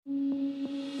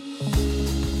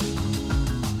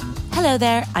Hello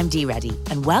there, I'm Dee Reddy,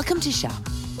 and welcome to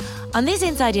S.H.O.P. On this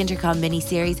Inside Intercom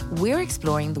mini-series, we're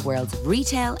exploring the worlds of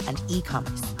retail and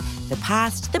e-commerce, the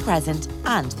past, the present,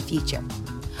 and the future.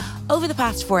 Over the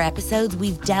past 4 episodes,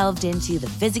 we've delved into the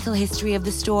physical history of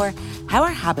the store, how our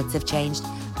habits have changed,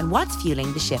 and what's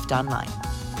fueling the shift online.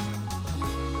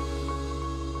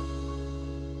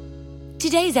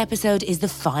 Today's episode is the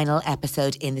final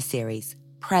episode in the series,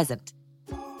 Present.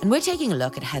 And we're taking a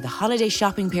look at how the holiday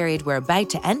shopping period we're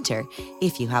about to enter,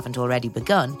 if you haven't already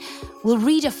begun, will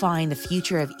redefine the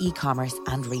future of e-commerce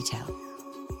and retail.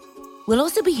 We'll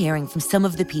also be hearing from some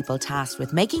of the people tasked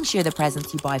with making sure the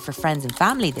presents you buy for friends and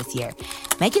family this year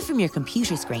make it from your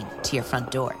computer screen to your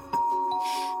front door.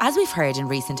 As we've heard in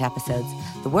recent episodes,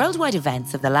 the worldwide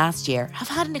events of the last year have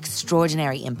had an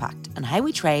extraordinary impact on how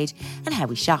we trade and how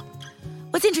we shop.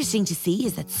 What's interesting to see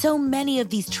is that so many of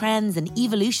these trends and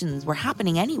evolutions were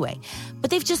happening anyway, but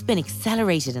they've just been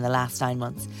accelerated in the last 9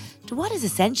 months to what is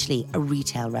essentially a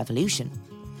retail revolution.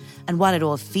 And while it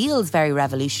all feels very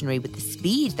revolutionary with the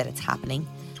speed that it's happening,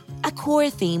 a core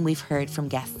theme we've heard from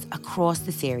guests across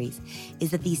the series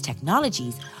is that these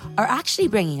technologies are actually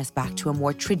bringing us back to a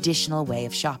more traditional way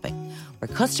of shopping, where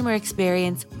customer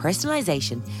experience,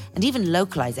 personalisation, and even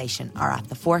localisation are at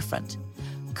the forefront.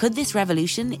 Could this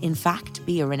revolution, in fact,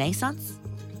 be a renaissance?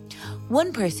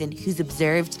 One person who's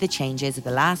observed the changes of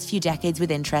the last few decades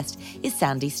with interest is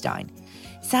Sandy Stein.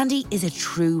 Sandy is a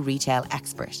true retail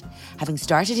expert. Having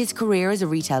started his career as a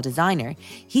retail designer,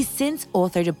 he's since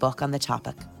authored a book on the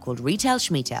topic called Retail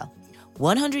Schmeetail: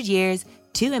 100 Years,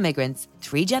 2 Immigrants,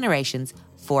 3 Generations,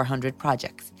 400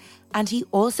 Projects. And he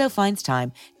also finds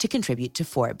time to contribute to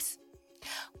Forbes.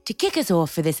 To kick us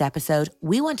off for this episode,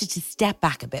 we wanted to step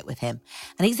back a bit with him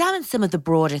and examine some of the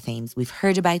broader themes we've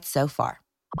heard about so far.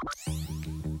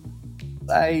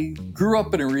 I grew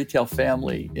up in a retail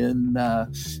family in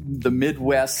the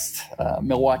Midwest,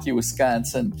 Milwaukee,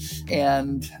 Wisconsin,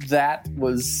 and that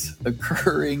was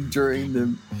occurring during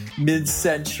the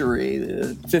mid-century,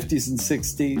 the 50s and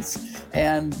 60s.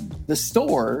 And the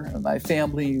store, my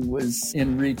family was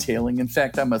in retailing. In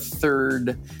fact, I'm a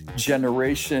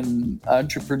third-generation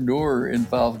entrepreneur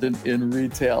involved in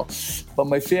retail. But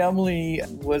my family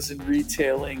was in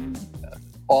retailing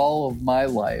all of my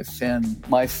life, and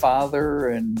my father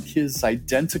and his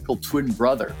identical twin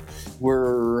brother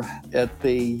were at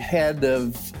the head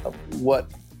of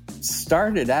what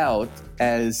started out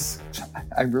as,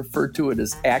 I refer to it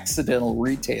as accidental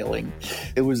retailing.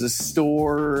 It was a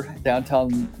store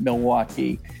downtown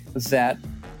Milwaukee that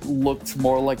looked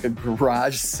more like a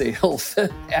garage sale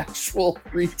than actual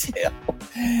retail.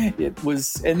 It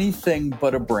was anything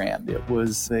but a brand. It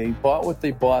was, they bought what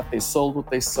they bought, they sold what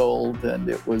they sold, and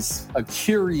it was a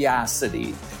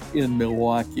curiosity in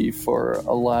Milwaukee for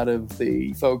a lot of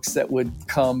the folks that would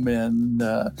come and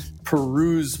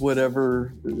peruse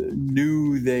whatever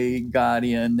new they got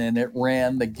in, and it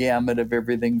ran the gamut of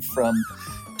everything from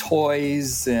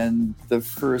toys and the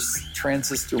first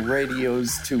transistor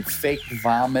radios to fake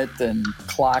vomit and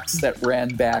clocks that ran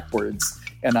backwards.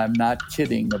 And I'm not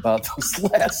kidding about those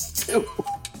last two.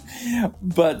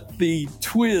 But the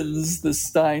twins, the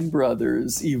Stein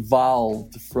brothers,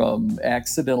 evolved from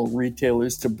accidental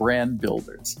retailers to brand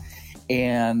builders.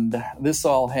 And this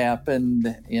all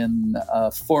happened in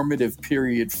a formative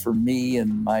period for me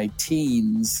in my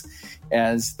teens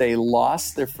as they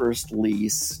lost their first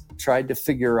lease, tried to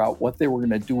figure out what they were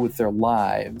going to do with their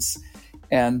lives,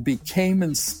 and became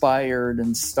inspired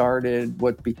and started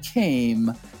what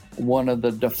became one of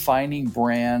the defining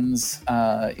brands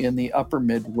in the upper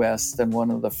Midwest and one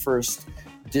of the first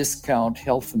discount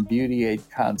health and beauty aid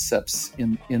concepts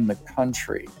in the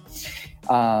country.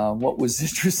 What was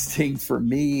interesting for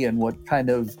me and what kind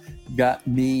of got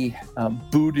me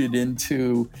booted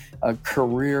into a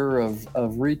career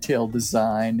of retail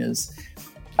design is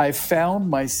I found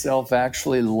myself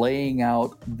actually laying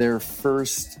out their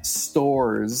first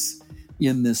stores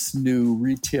in this new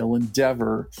retail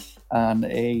endeavor on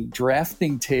a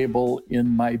drafting table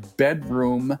in my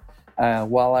bedroom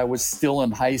while I was still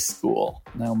in high school.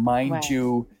 Now, mind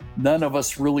you, none of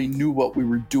us really knew what we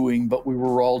were doing, but we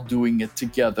were all doing it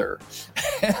together.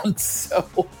 And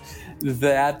so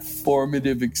that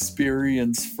formative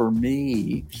experience for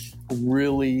me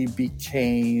really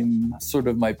became sort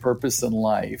of my purpose in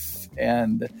life.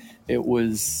 And it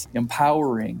was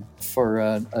empowering for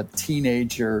a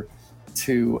teenager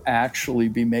to actually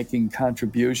be making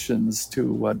contributions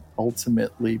to what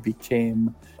ultimately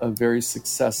became a very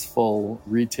successful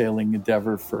retailing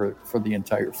endeavor for the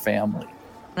entire family.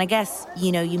 And I guess,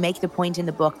 you make the point in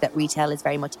the book that retail is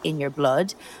very much in your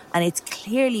blood, and it's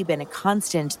clearly been a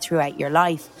constant throughout your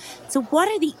life. So what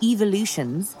are the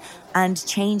evolutions and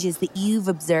changes that you've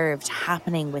observed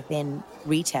happening within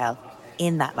retail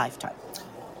in that lifetime?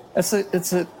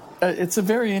 It's a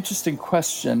very interesting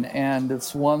question, and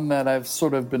it's one that I've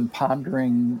sort of been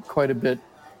pondering quite a bit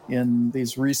in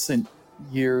these recent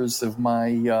years of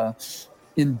my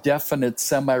indefinite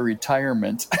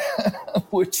semi-retirement,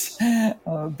 which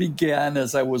began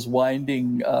as I was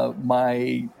winding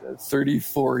my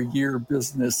 34-year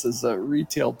business as a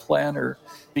retail planner,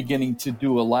 beginning to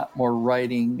do a lot more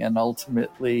writing, and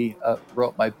ultimately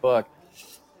wrote my book.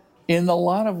 In a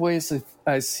lot of ways,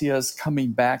 I see us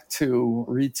coming back to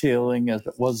retailing as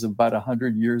it was about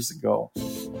 100 years ago.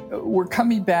 We're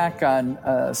coming back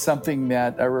on something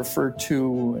that I refer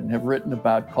to and have written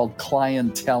about called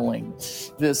clienteling.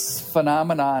 This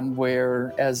phenomenon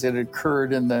where, as it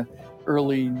occurred in the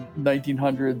early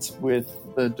 1900s with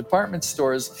the department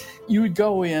stores, you would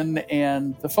go in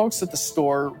and the folks at the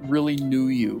store really knew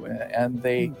you and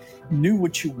they knew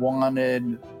what you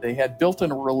wanted. They had built in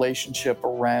a relationship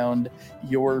around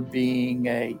your being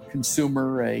a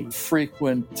consumer, a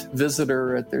frequent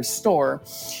visitor at their store.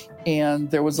 And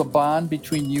there was a bond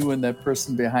between you and that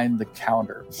person behind the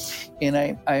counter.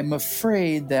 And I'm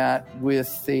afraid that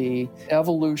with the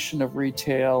evolution of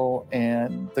retail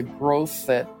and the growth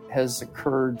that has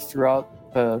occurred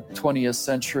throughout the 20th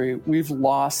century, we've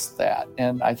lost that.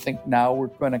 And I think now we're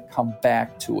going to come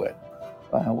back to it.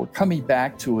 We're coming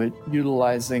back to it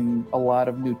utilizing a lot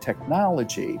of new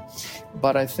technology.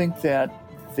 But I think that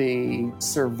the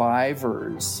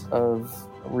survivors of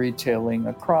retailing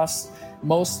across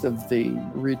most of the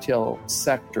retail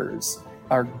sectors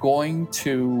are going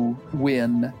to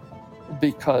win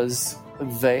because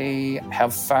they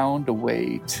have found a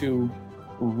way to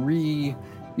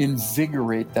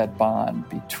reinvigorate that bond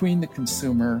between the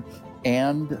consumer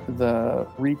and the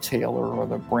retailer or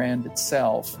the brand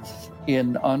itself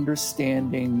in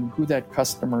understanding who that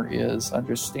customer is,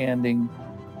 understanding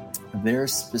their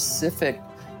specific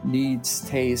needs,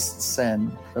 tastes,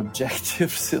 and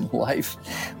objectives in life,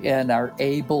 and are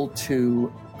able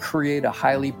to create a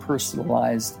highly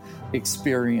personalized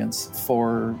experience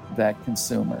for that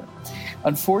consumer.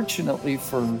 Unfortunately,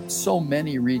 for so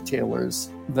many retailers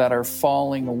that are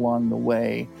falling along the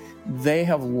way, they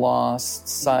have lost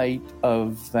sight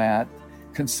of that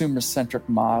consumer-centric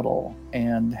model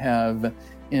and have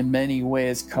in many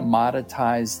ways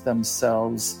commoditized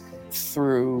themselves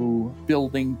through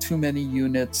building too many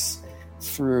units,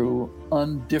 through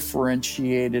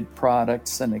undifferentiated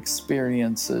products and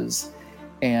experiences,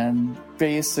 and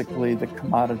basically the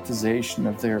commoditization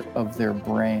of their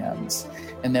brands.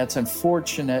 And that's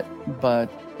unfortunate, but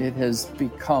it has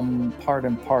become part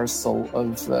and parcel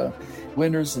of the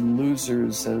winners and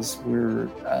losers as we're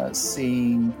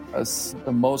seeing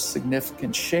the most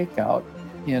significant shakeout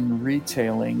in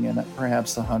retailing in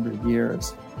perhaps 100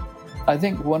 years. I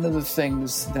think one of the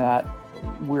things that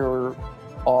we're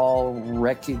all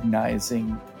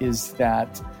recognizing is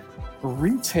that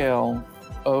retail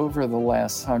over the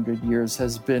last 100 years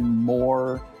has been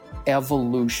more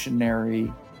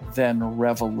evolutionary than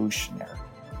revolutionary.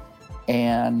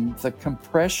 And the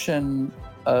compression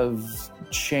of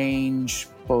change,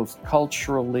 both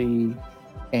culturally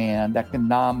and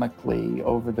economically,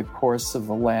 over the course of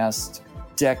the last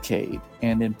decade,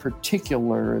 and in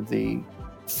particular, the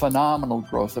phenomenal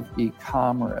growth of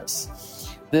e-commerce,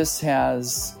 this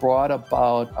has brought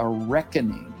about a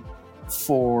reckoning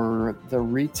for the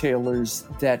retailers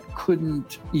that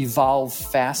couldn't evolve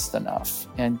fast enough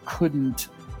and couldn't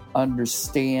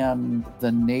understand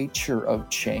the nature of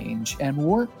change and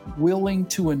weren't willing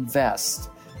to invest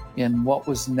in what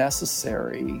was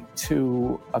necessary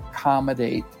to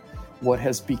accommodate what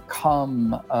has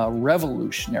become a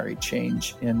revolutionary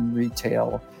change in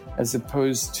retail, as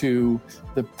opposed to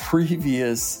the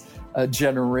previous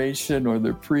generation or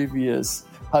the previous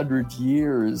 100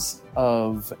 years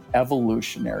of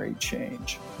evolutionary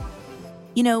change.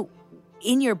 You know,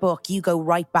 in your book, you go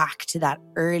right back to that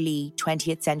early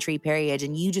 20th century period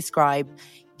and you describe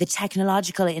the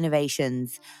technological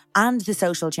innovations and the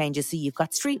social changes. So you've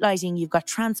got street lighting, you've got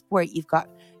transport, you've got,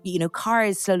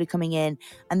 cars slowly coming in.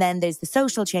 And then there's the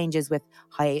social changes with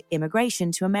high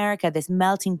immigration to America, this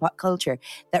melting pot culture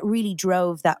that really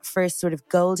drove that first sort of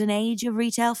golden age of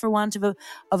retail, for want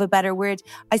of a better word.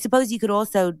 I suppose you could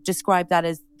also describe that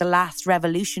as the last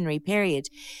revolutionary period.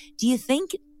 Do you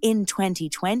think in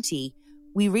 2020,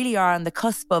 we really are on the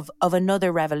cusp of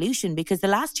another revolution, because the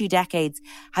last 2 decades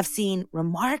have seen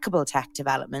remarkable tech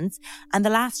developments, and the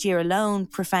last year alone,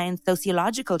 profound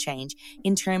sociological change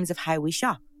in terms of how we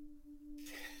shop.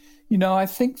 I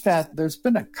think that there's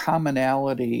been a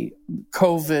commonality.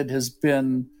 COVID has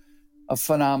been a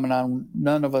phenomenon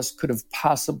none of us could have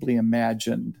possibly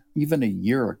imagined even a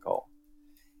year ago.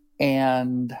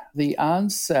 And the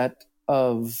onset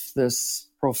of this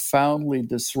profoundly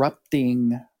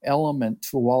disrupting element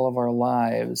to all of our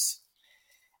lives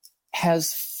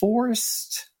has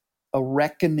forced a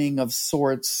reckoning of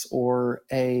sorts, or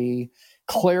a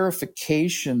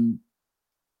clarification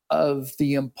of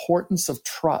the importance of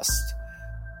trust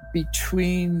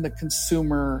between the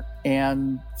consumer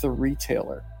and the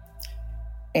retailer.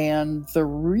 And the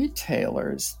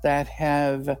retailers that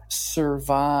have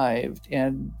survived,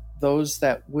 and those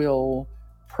that will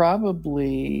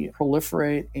probably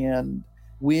proliferate and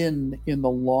win in the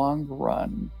long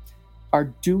run,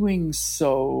 are doing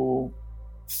so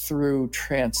through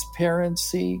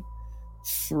transparency,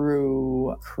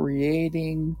 through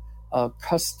creating a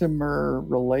customer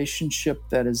relationship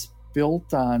that is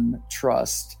built on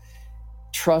trust.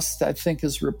 Trust, I think,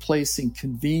 is replacing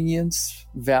convenience,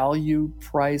 value,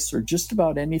 price, or just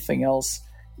about anything else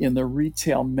in the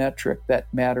retail metric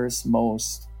that matters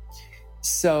most.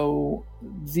 So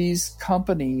these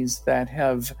companies that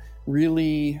have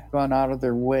really gone out of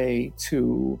their way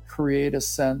to create a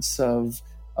sense of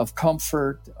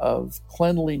comfort, of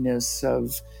cleanliness,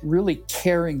 of really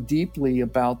caring deeply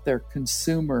about their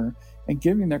consumer and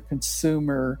giving their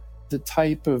consumer the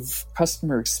type of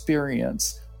customer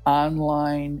experience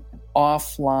online,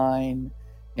 offline,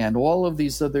 and all of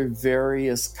these other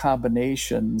various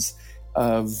combinations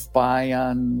of buy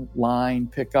online,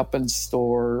 pick up in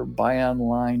store, buy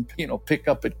online, pick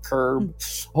up at curb,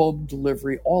 home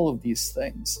delivery, all of these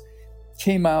things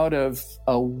came out of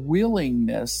a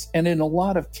willingness, and in a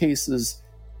lot of cases,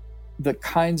 the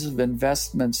kinds of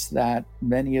investments that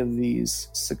many of these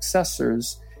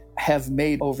successors have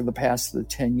made over the past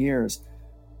 10 years.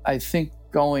 I think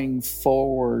going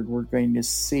forward, we're going to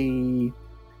see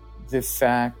the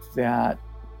fact that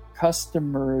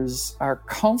customers are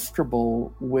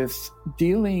comfortable with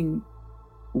dealing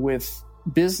with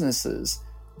businesses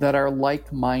that are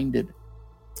like-minded,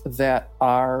 that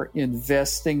are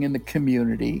investing in the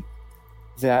community,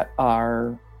 that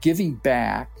are giving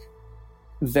back,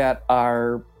 that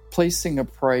are placing a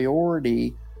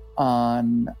priority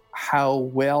on how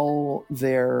well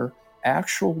they're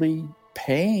actually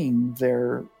paying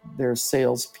their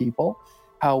salespeople,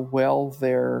 how well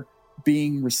they're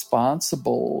being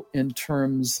responsible in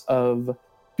terms of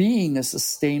being a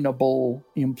sustainable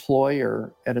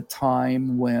employer at a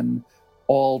time when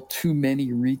all too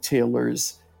many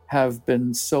retailers have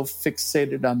been so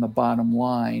fixated on the bottom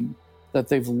line that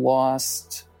they've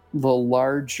lost the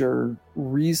larger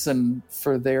reason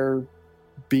for their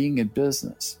being in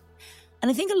business. And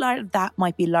I think a lot of that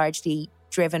might be largely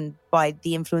driven by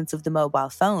the influence of the mobile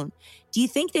phone. Do you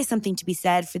think there's something to be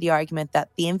said for the argument that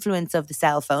the influence of the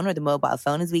cell phone, or the mobile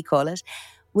phone as we call it,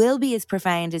 will be as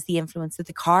profound as the influence that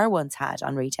the car once had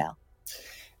on retail?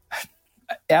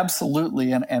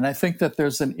 Absolutely. And I think that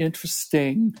there's an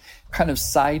interesting kind of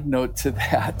side note to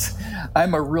that.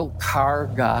 I'm a real car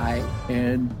guy,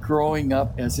 and growing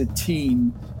up as a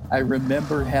teen, I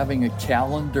remember having a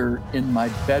calendar in my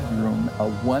bedroom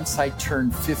once I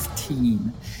turned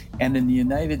 15. And in the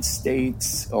United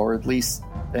States, or at least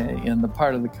in the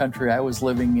part of the country I was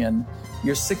living in,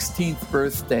 your 16th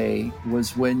birthday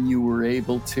was when you were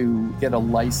able to get a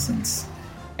license.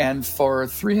 And for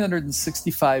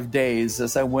 365 days,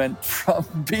 as I went from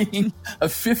being a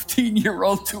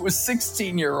 15-year-old to a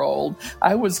 16-year-old,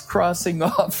 I was crossing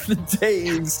off the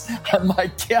days on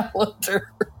my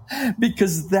calendar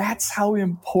because that's how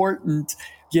important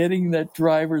getting that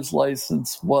driver's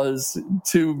license was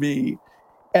to me.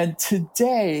 And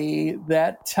today,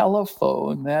 that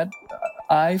telephone, that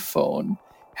iPhone,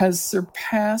 has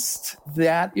surpassed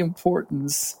that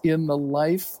importance in the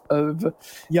life of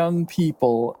young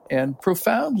people and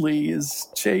profoundly has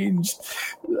changed,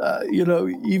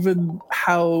 even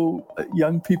how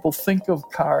young people think of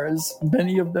cars.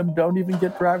 Many of them don't even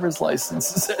get driver's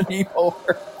licenses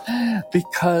anymore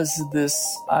because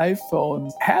this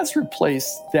iPhone has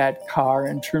replaced that car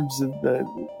in terms of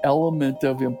the element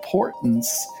of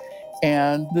importance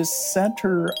and the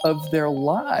center of their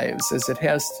lives, as it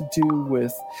has to do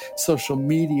with social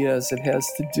media, as it has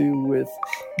to do with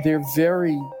their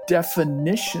very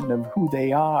definition of who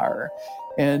they are.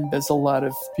 And as a lot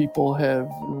of people have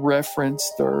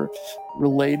referenced or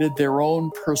related, their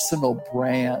own personal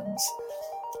brands.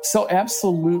 So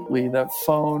absolutely, the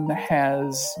phone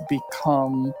has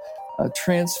become a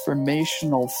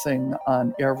transformational thing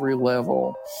on every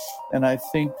level. And I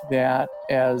think that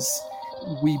as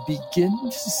we begin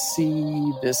to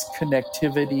see this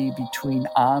connectivity between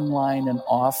online and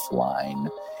offline,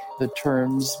 the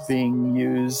terms being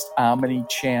used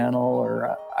omni-channel,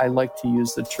 or I like to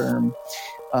use the term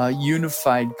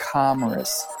unified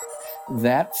commerce,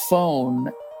 that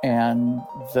phone and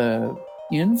the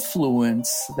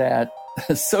influence that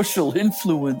social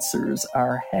influencers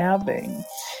are having,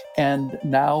 and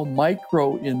now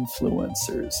micro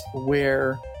influencers,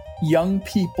 where young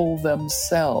people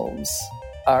themselves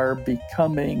are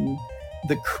becoming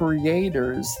the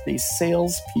creators, the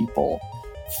salespeople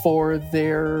for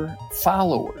their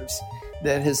followers,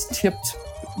 that has tipped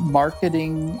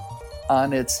marketing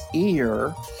on its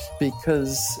ear,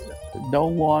 because no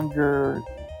longer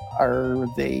are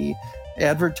they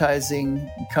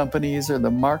advertising companies or the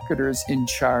marketers in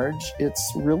charge.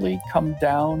 It's really come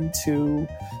down to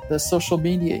the social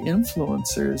media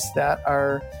influencers that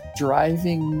are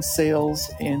driving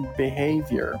sales and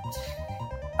behavior.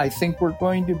 I think we're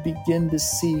going to begin to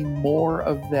see more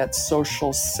of that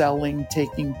social selling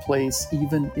taking place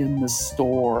even in the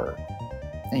store.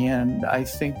 And I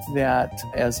think that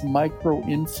as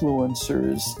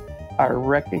micro-influencers are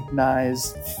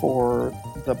recognized for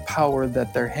the power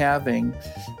that they're having,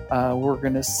 we're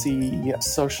going to see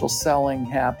social selling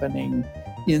happening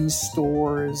in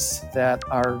stores that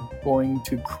are going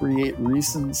to create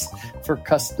reasons for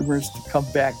customers to come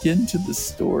back into the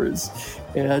stores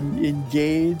and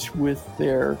engage with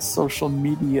their social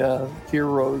media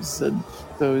heroes and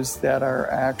those that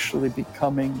are actually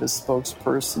becoming the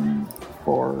spokesperson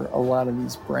for a lot of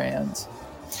these brands.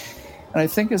 And I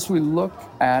think as we look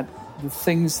at the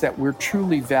things that we're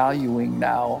truly valuing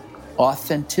now,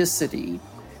 authenticity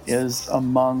is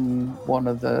among one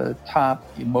of the top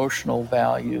emotional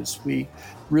values. We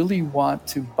really want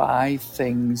to buy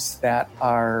things that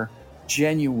are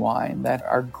genuine, that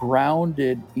are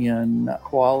grounded in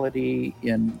quality,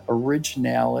 in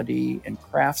originality, in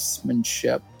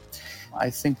craftsmanship. I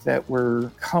think that we're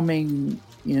coming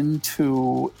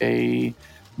into a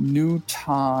new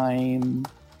time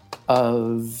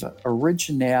of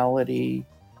originality,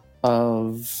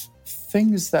 of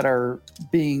things that are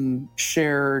being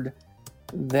shared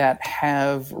that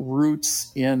have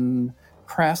roots in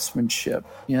craftsmanship,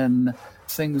 in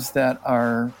things that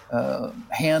are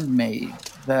handmade,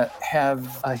 that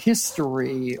have a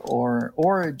history or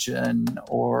origin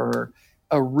or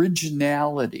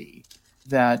originality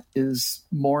that is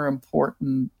more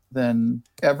important than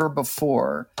ever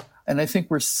before. And I think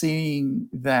we're seeing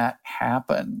that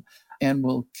happen and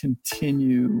will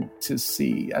continue to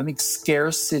see. I think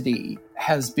scarcity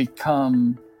has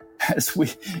become, as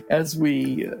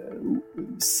we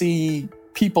see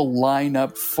people line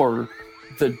up for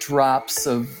the drops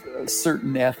of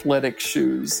certain athletic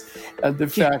shoes, and the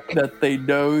fact that they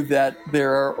know that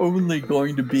there are only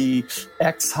going to be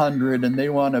X hundred and they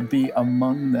want to be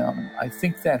among them. I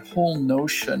think that whole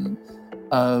notion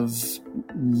of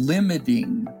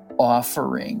limiting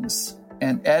offerings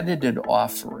and edited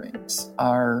offerings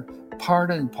are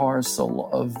part and parcel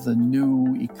of the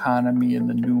new economy and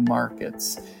the new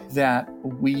markets, that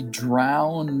we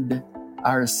drowned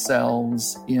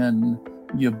ourselves in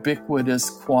ubiquitous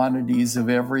quantities of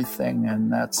everything,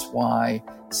 and that's why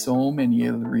so many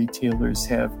of the retailers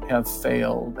have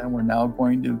failed. And we're now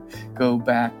going to go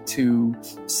back to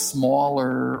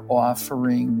smaller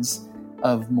offerings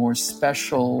of more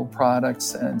special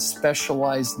products and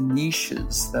specialized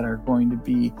niches that are going to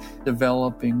be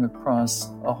developing across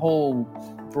a whole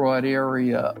broad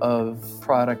area of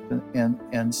product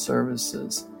and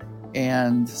services.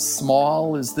 And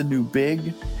small is the new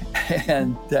big,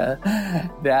 and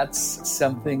that's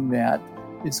something that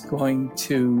is going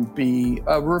to be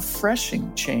a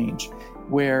refreshing change,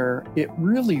 where it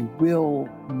really will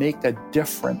make a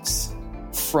difference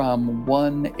from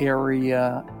one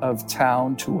area of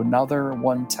town to another,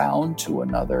 one town to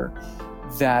another,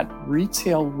 that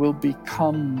retail will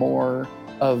become more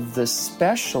of the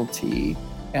specialty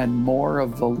and more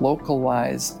of the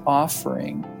localized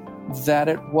offering that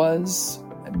it was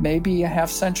maybe a half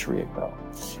century ago,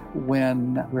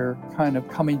 when we're kind of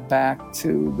coming back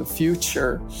to the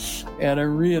future and a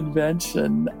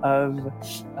reinvention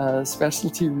of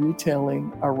specialty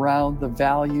retailing around the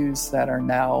values that are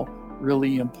now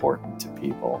really important to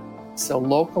people. So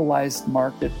localized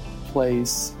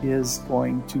marketplace is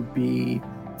going to be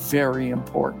very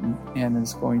important, and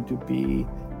is going to be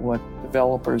what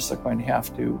developers are going to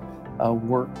have to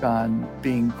work on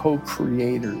being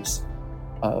co-creators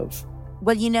of.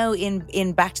 Well,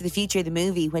 in Back to the Future, the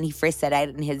movie, when he first set out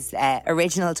in his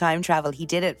original time travel, he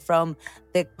did it from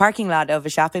the parking lot of a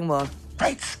shopping mall.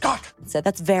 Great Scott! So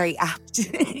that's very apt.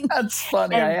 That's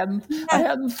funny. I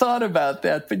hadn't thought about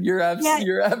that, but you're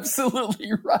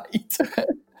absolutely right. But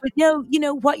no,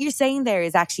 what you're saying there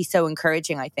is actually so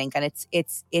encouraging, I think, and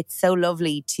it's so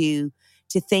lovely to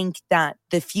think that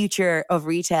the future of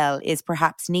retail is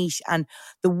perhaps niche. And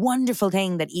the wonderful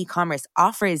thing that e-commerce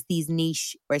offers these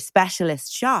niche or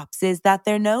specialist shops is that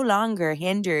they're no longer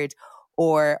hindered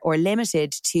or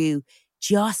limited to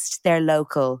just their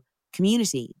local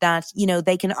community. That,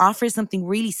 they can offer something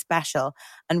really special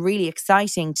and really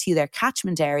exciting to their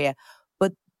catchment area.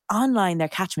 But online, their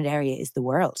catchment area is the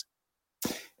world.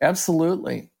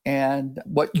 Absolutely. And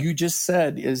what you just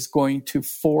said is going to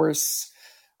force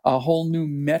a whole new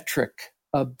metric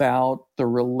about the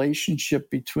relationship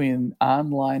between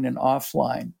online and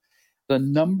offline. The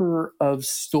number of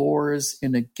stores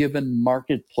in a given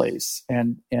marketplace,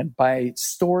 and by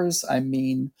stores, I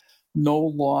mean no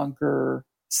longer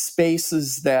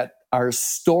spaces that are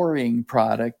storing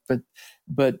product,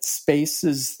 but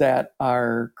spaces that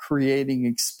are creating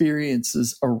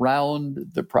experiences around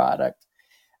the product.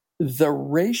 The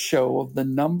ratio of the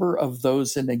number of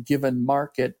those in a given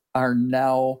market are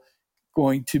now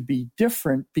going to be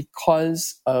different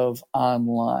because of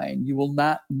online. You will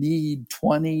not need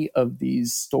 20 of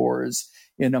these stores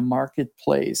in a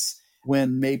marketplace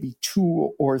when maybe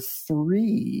 2 or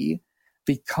 3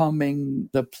 becoming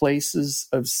the places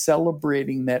of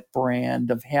celebrating that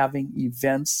brand, of having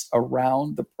events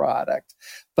around the product,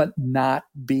 but not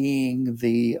being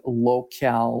the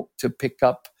locale to pick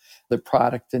up the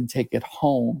product and take it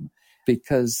home,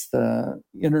 because the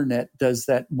internet does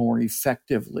that more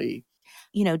effectively.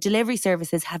 Delivery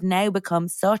services have now become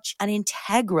such an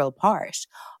integral part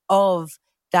of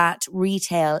that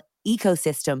retail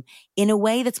ecosystem in a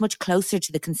way that's much closer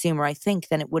to the consumer, I think,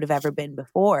 than it would have ever been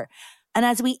before. And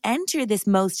as we enter this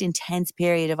most intense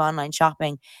period of online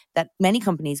shopping that many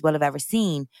companies will have ever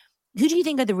seen, who do you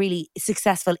think are the really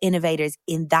successful innovators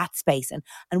in that space?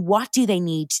 And what do they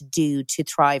need to do to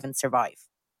thrive and survive?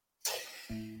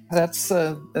 That's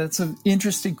an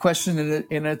interesting question,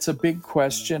 and it's a big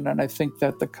question. And I think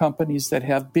that the companies that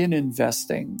have been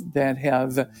investing, that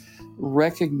have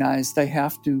recognized they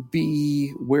have to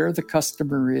be where the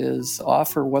customer is,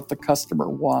 offer what the customer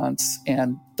wants,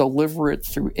 and deliver it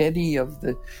through any of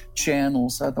the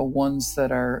channels, are the ones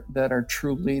that are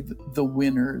truly the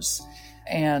winners.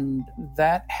 And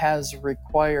that has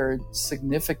required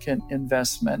significant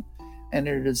investment. And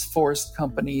it has forced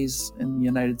companies in the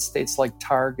United States like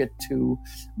Target to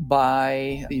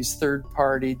buy these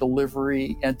third-party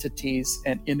delivery entities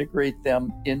and integrate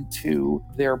them into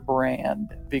their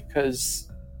brand. Because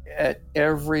at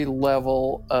every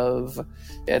level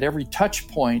at every touch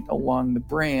point along the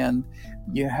brand,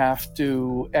 you have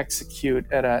to execute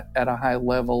at a high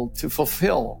level to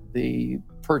fulfill the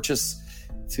purchase,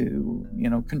 to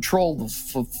control the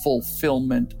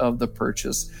fulfillment of the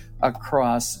purchase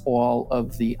across all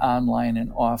of the online and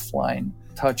offline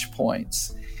touch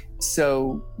points.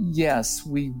 So yes,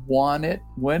 we want it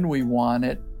when we want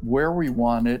it, where we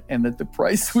want it, and at the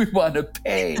price we want to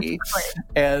pay.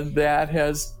 And that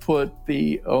has put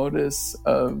the onus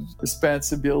of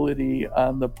responsibility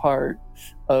on the part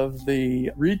of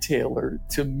the retailer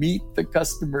to meet the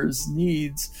customer's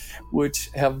needs,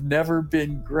 which have never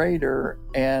been greater,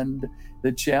 and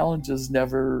the challenge is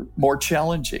never more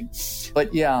challenging.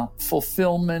 But yeah,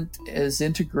 fulfillment is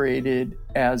integrated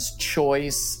as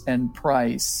choice and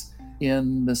price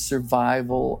in the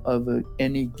survival of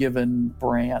any given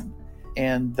brand.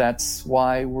 And that's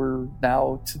why we're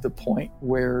now to the point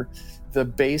where the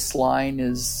baseline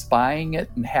is buying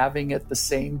it and having it the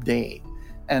same day.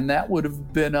 And that would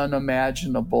have been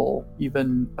unimaginable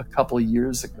even a couple of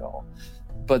years ago.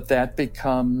 But that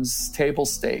becomes table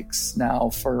stakes now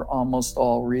for almost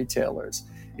all retailers.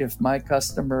 If my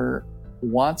customer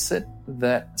wants it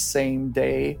that same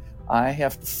day, I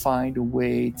have to find a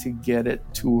way to get it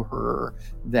to her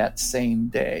that same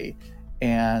day.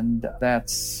 And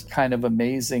that's kind of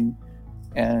amazing.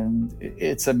 And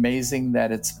it's amazing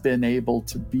that it's been able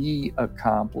to be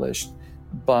accomplished,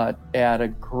 but at a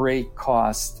great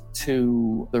cost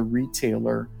to the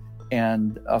retailer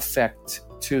and effect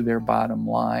to their bottom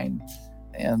line.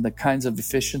 And the kinds of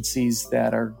efficiencies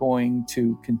that are going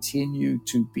to continue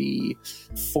to be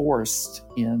forced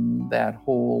in that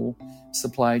whole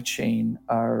supply chain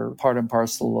are part and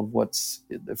parcel of what's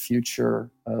the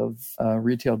future of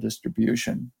retail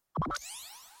distribution.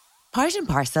 Part and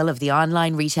parcel of the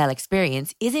online retail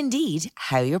experience is indeed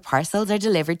how your parcels are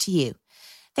delivered to you.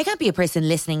 There can't be a person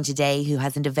listening today who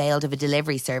hasn't availed of a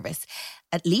delivery service,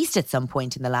 at least at some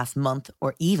point in the last month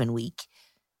or even week.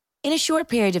 In a short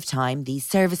period of time, these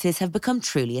services have become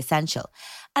truly essential.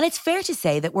 And it's fair to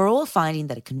say that we're all finding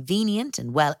that a convenient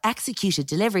and well-executed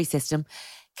delivery system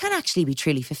can actually be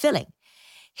truly fulfilling.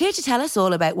 Here to tell us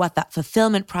all about what that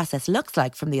fulfillment process looks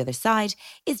like from the other side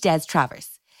is Des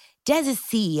Travers. Des is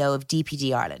CEO of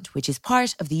DPD Ireland, which is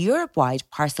part of the Europe-wide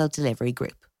parcel delivery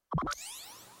group.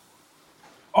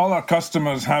 All our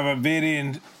customers have a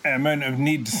varying amount of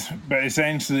needs, but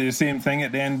essentially the same thing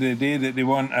at the end of the day, that they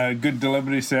want a good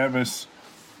delivery service.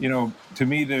 You know, to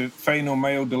me, the final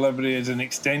mile delivery is an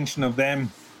extension of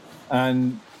them.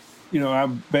 And, you know,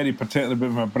 I'm very particular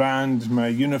about my brand, my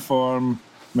uniform,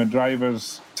 my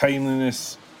drivers,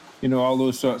 timeliness, you know, all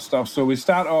those sort of stuff. So we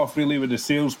start off really with the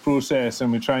sales process,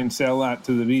 and we try and sell that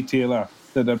to the retailer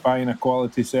that they're buying a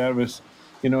quality service.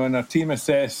 You know, and our team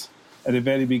assess at the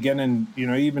very beginning, you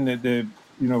know, even at the,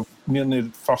 you know, nearly the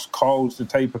first calls, the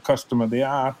type of customer they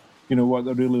are, you know, what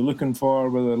they're really looking for,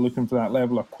 whether they're looking for that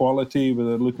level of quality, whether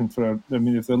they're looking for,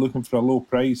 if they're looking for a low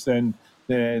price, then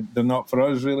they're not for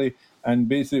us really. And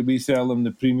basically we sell them the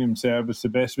premium service, the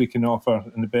best we can offer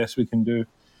and the best we can do.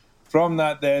 From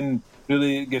that then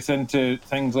really it gets into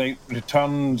things like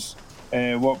returns,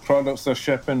 what products they're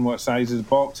shipping, what sizes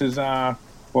boxes are,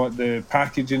 what the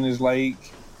packaging is like.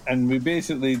 And we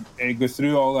basically go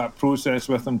through all that process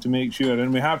with them to make sure.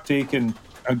 And we have taken,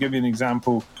 I'll give you an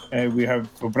example, we have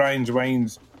O'Brien's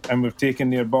Wines, and we've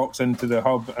taken their box into the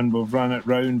hub and we've run it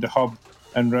round the hub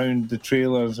and round the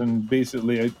trailers and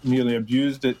basically nearly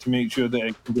abused it to make sure that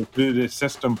it can go through the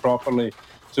system properly.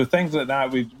 So things like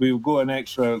that, we'll go an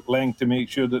extra length to make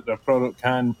sure that their product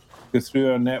can go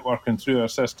through our network and through our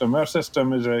system. Our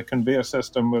system is a conveyor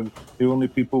system. We're the only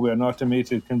people with an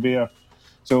automated conveyor.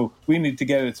 So we need to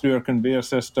get it through our conveyor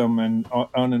system and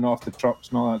on and off the trucks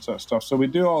and all that sort of stuff. So we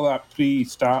do all that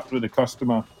pre-start with the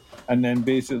customer, and then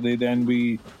basically then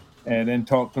we then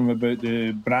talk to them about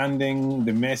the branding,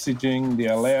 the messaging, the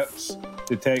alerts,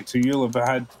 the text. So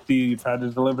you've had a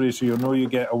delivery, so you'll know you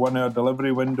get a 1 hour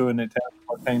delivery window and it tells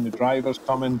what time the driver's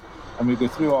coming. And we go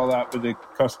through all that with the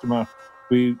customer.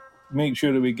 We make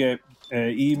sure that we get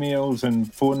emails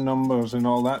and phone numbers and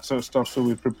all that sort of stuff. So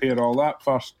we prepare all that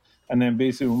first. And then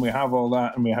basically when we have all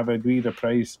that and we have agreed a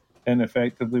price, then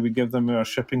effectively we give them our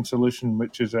shipping solution,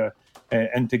 which is a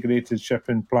integrated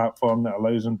shipping platform that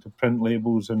allows them to print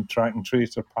labels and track and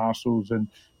trace their parcels and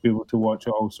be able to watch it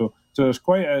also. So there's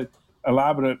quite an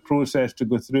elaborate process to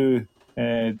go through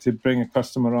to bring a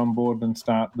customer on board and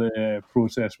start the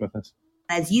process with us.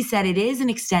 As you said, it is an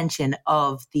extension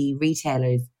of the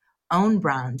retailer's own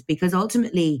brand, because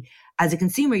ultimately, as a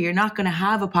consumer, you're not going to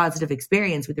have a positive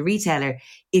experience with the retailer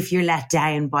if you're let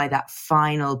down by that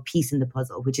final piece in the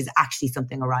puzzle, which is actually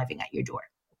something arriving at your door.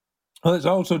 Well, it's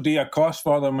also a cost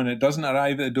for them when it doesn't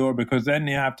arrive at the door, because then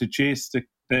they have to chase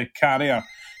the carrier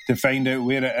to find out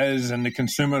where it is, and the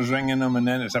consumer's ringing them, and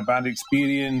then it's a bad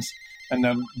experience. And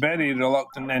they're very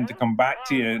reluctant then to come back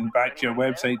to you and back to your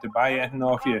website to buy anything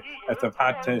off you if they've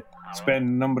had to spend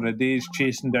a number of days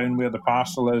chasing down where the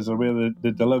parcel is or where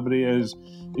the delivery is.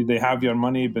 They have your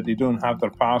money, but they don't have their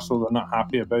parcel. They're not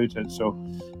happy about it. So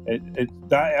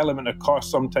that element of cost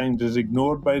sometimes is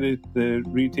ignored by the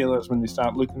retailers when they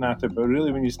start looking at it. But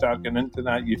really, when you start getting into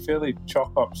that, you fairly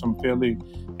chalk up some fairly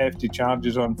hefty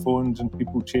charges on phones and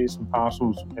people chasing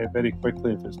parcels very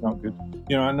quickly if it's not good.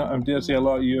 You know, I dare say a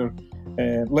lot of your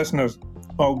listeners,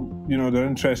 they're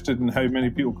interested in how many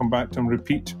people come back to them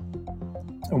repeat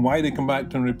and why they come back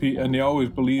to and repeat, and they always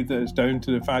believe that it's down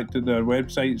to the fact that their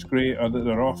website's great or that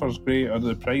their offer's great or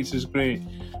the price is great.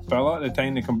 But a lot of the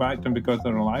time they come back to them because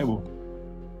they're reliable.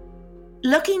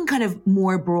 Looking kind of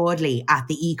more broadly at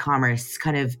the e-commerce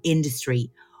kind of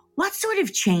industry, what sort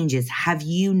of changes have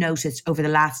you noticed over the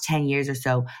last 10 years or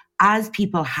so as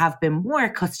people have been more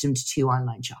accustomed to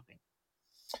online shopping?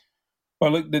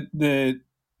 Well, look, the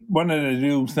one of the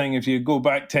real thing, if you go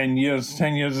back 10 years,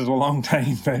 10 years is a long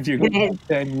time, but if you go back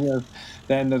 10 years,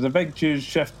 then there's a big huge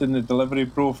shift in the delivery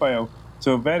profile.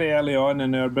 So very early on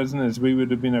in our business, we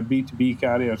would have been a B2B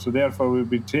carrier. So therefore, we would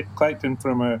be collecting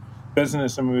from a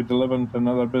business and we would deliver to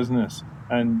another business.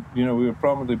 And, we were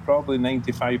probably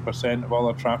 95% of all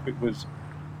our traffic was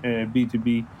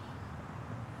B2B.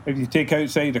 If you take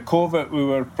outside of COVID, we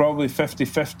were probably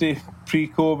 50-50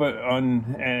 pre-COVID on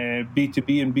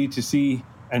B2B and B2C.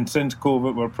 And since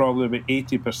COVID, we're probably about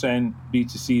 80%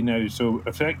 B2C now. So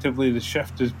effectively, the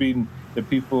shift has been that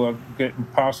people are getting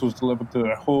parcels delivered to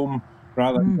their home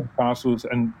rather than parcels.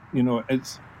 And,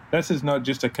 this is not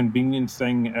just a convenience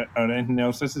thing or anything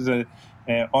else. This is a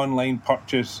online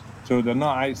purchase. So they're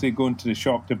not actually going to the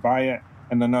shop to buy it.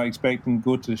 and they're not expecting to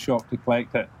go to the shop to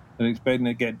collect it. They're expecting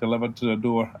it to get delivered to their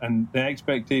door. And the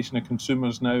expectation of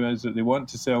consumers now is that they want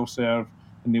to self-serve,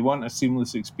 and they want a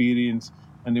seamless experience,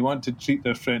 and they want to treat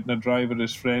their driver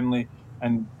as friendly,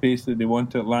 and basically they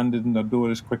want it landed in their door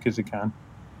as quick as they can.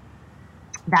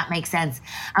 That makes sense.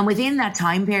 And within that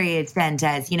time period then,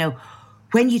 Des,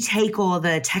 when you take all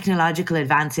the technological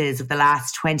advances of the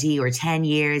last 20 or 10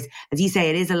 years, as you say,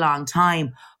 it is a long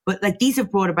time, but like these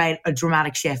have brought about a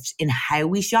dramatic shift in how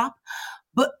we shop.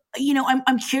 But,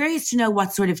 I'm curious to know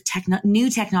what sort of new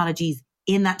technologies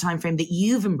in that time frame that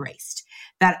you've embraced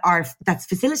that's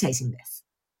facilitating this.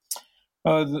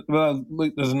 Well,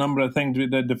 look, there's a number of things we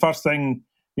did. The first thing,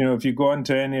 if you go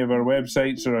onto any of our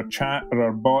websites or our chat or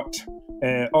our bot,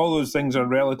 all those things are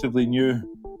relatively new,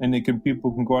 and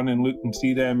people can go on and look and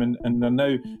see them. And they're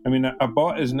now, a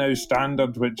bot is now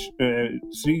standard, which 3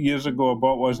 years ago a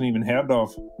bot wasn't even heard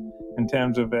of in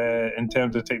terms of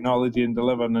technology and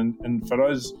delivering. And for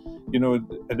us,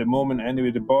 at the moment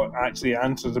anyway, the bot actually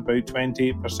answers about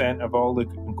 28% of all the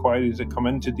inquiries that come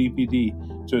into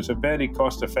DPD. So it's a very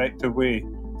cost-effective way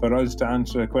for us to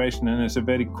answer a question, and it's a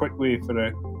very quick way for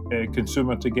a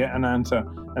consumer to get an answer.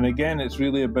 And again, it's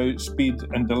really about speed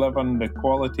and delivering the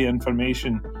quality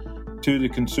information to the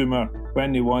consumer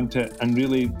when they want it. And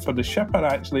really for the shipper,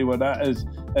 actually, what that is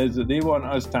that they want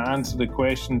us to answer the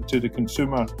question to the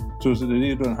consumer so that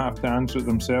they don't have to answer it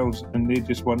themselves, and they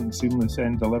just want seamless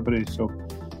end delivery. So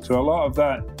a lot of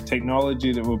that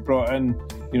technology that we brought in,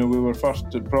 we were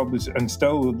first to probably, and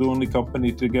still the only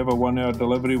company to give a 1 hour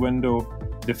delivery window,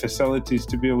 the facilities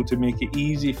to be able to make it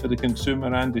easy for the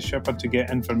consumer and the shipper to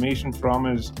get information from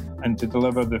us and to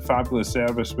deliver the fabulous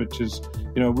service, which is,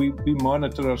 we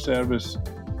monitor our service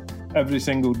every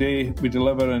single day. We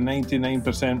deliver a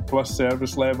 99% plus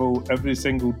service level. Every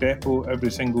single depot,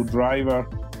 every single driver,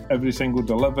 every single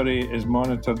delivery is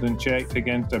monitored and checked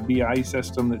against a BI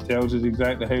system that tells us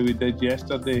exactly how we did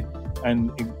yesterday,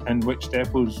 and which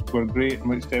depots were great and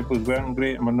which depots weren't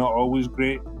great. And we're not always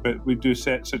great, but we do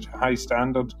set such a high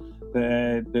standard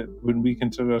that when we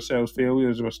consider ourselves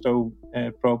failures, we're still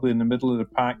probably in the middle of the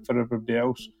pack for everybody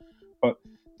else. But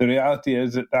the reality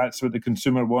is that that's what the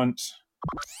consumer wants.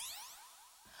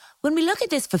 When we look at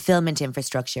this fulfillment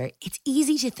infrastructure, it's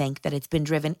easy to think that it's been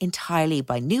driven entirely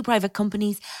by new private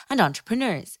companies and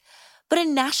entrepreneurs. But a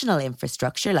national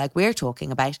infrastructure like we're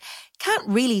talking about can't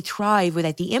really thrive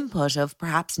without the input of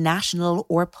perhaps national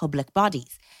or public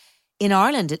bodies. In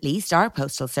Ireland, at least, our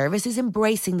postal service is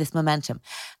embracing this momentum,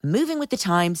 moving with the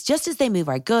times just as they move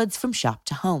our goods from shop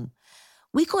to home.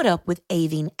 We caught up with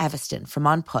Aoibhinn Evaston from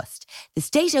An Post, the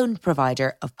state-owned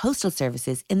provider of postal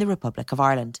services in the Republic of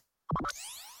Ireland.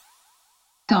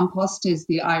 An Post is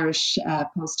the Irish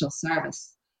postal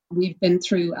service. We've been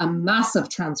through a massive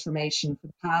transformation for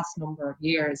the past number of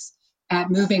years,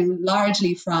 moving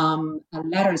largely from a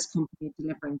letters company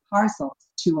delivering parcels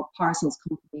to a parcels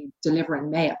company delivering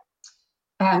mail.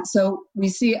 So we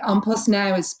see An Post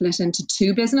now is split into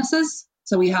two businesses.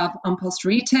 So we have An Post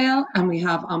Retail and we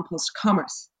have An Post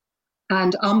Commerce.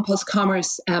 And An Post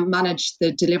Commerce manage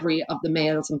the delivery of the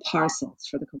mails and parcels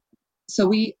for the company. So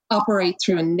we operate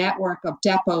through a network of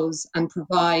depots and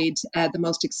provide the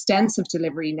most extensive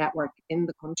delivery network in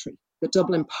the country. The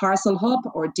Dublin Parcel Hub,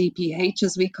 or DPH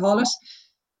as we call it,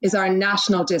 is our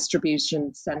national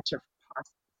distribution centre for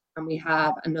parcels. And we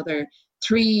have another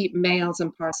 3 mails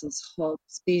and parcels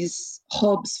hubs. These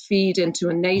hubs feed into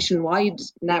a nationwide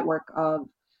network of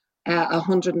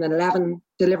 111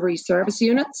 delivery service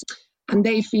units, and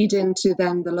they feed into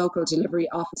then the local delivery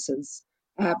offices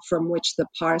from which the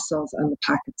parcels and the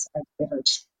packets are delivered.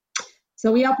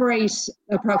 So we operate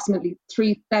approximately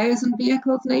 3,000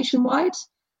 vehicles nationwide,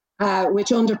 which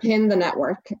underpin the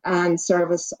network and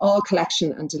service all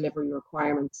collection and delivery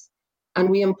requirements. And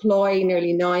we employ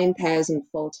nearly 9,000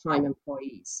 full-time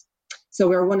employees. So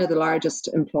we're one of the largest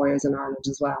employers in Ireland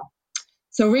as well.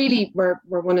 So really, we're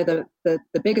one of the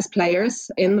biggest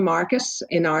players in the market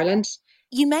in Ireland.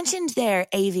 You mentioned there,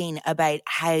 Aoibhinn, about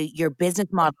how your business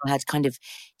model had kind of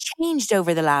changed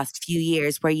over the last few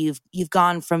years, where you've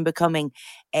gone from becoming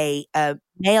a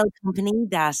mail company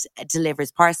that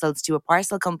delivers parcels to a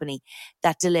parcel company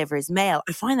that delivers mail.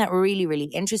 I find that really,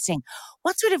 really interesting.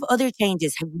 What sort of other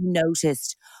changes have you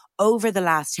noticed over the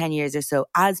last 10 years or so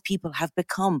as people have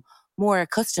become more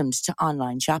accustomed to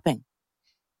online shopping?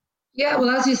 Yeah, well,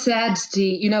 as you said,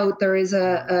 there is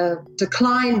a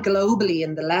decline globally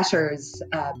in the letters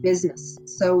business.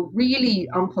 So really,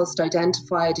 An Post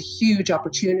identified a huge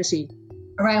opportunity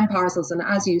around parcels. And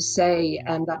as you say,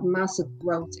 that massive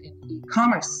growth in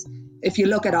e-commerce. If you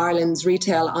look at Ireland's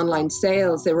retail online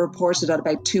sales, they were reported at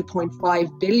about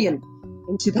 2.5 billion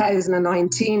in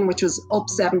 2019, which was up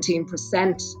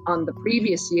 17% on the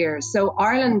previous year. So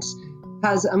Ireland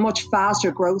has a much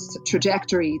faster growth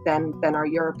trajectory than our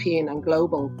European and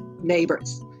global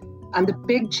neighbours. And the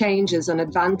big changes and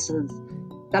advances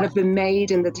that have been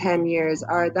made in the 10 years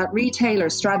are that retailer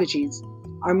strategies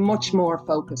are much more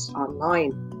focused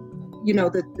online. You know,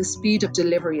 the speed of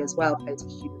delivery as well plays a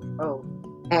huge role.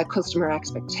 Customer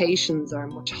expectations are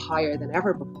much higher than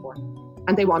ever before,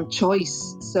 and they want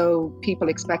choice. So people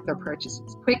expect their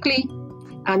purchases quickly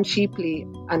and cheaply.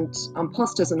 And An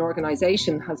Post as an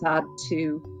organisation has had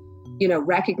to,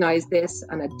 recognise this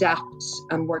and adapt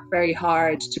and work very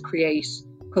hard to create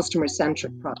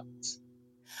customer-centric products.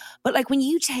 But like when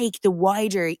you take the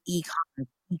wider e-commerce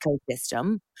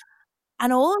ecosystem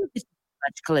and all of the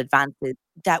technological advances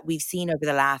that we've seen over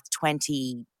the last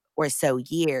 20 or so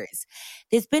years,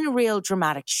 there's been a real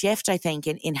dramatic shift, I think,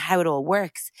 in how it all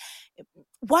works.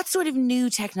 What sort of new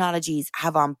technologies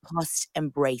have An Post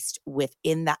embraced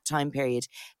within that time period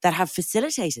that have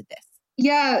facilitated this?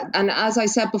 Yeah, and as I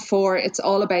said before, it's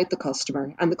all about the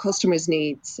customer and the customer's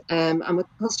needs. And with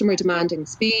the customer demanding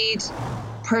speed,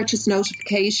 purchase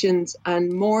notifications,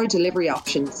 and more delivery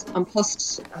options, An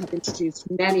Post have introduced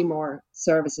many more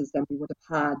services than we would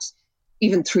have had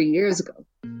even 3 years ago.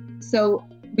 So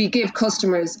we give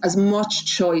customers as much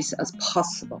choice as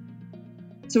possible.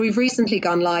 So we've recently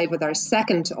gone live with our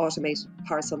second automated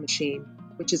parcel machine,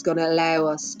 which is going to allow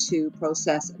us to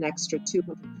process an extra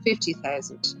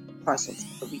 250,000 parcels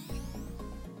per week.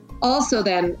 Also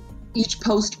then, each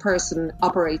post person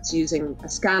operates using a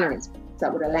scanner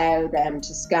that would allow them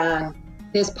to scan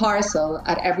this parcel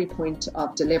at every point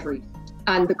of delivery.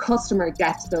 And the customer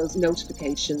gets those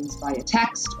notifications via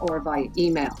text or via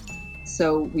email.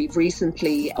 So we've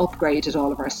recently upgraded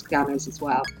all of our scanners as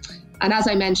well. And as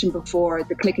I mentioned before,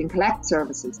 the click and collect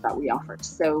services that we offered.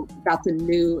 So that's a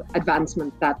new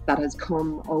advancement that has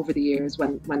come over the years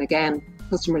when again,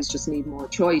 customers just need more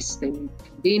choice. They need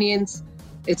convenience.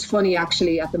 It's funny,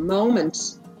 actually, at the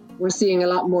moment, we're seeing a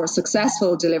lot more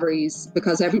successful deliveries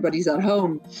because everybody's at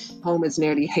home. Home is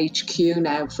nearly HQ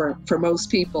now for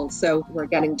most people. So we're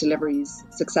getting deliveries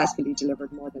successfully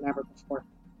delivered more than ever before.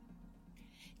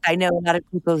 I know a lot of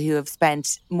people who have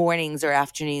spent mornings or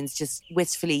afternoons just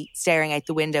wistfully staring out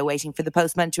the window, waiting for the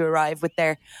postman to arrive with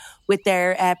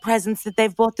their presents that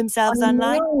they've bought themselves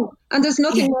online. And there's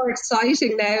nothing more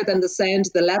exciting now than the sound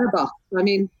of the letterbox. I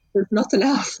mean, there's nothing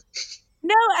else.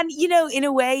 No, and in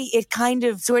a way, it kind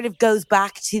of sort of goes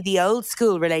back to the old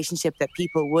school relationship that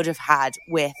people would have had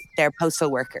with their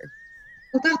postal worker.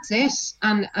 Well, that's it.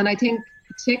 And I think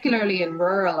particularly in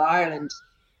rural Ireland,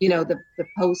 the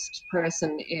post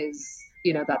person is,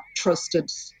 that trusted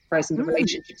person. The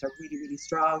relationships are really, really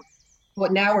strong.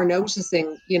 But now we're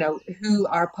noticing, who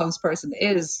our post person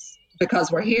is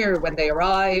because we're here when they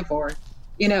arrive, or,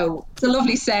 it's a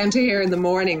lovely sound to hear in the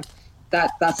morning that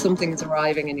something's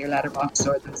arriving in your letterbox,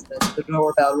 or there's the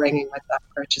doorbell ringing with that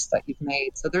purchase that you've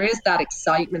made. So there is that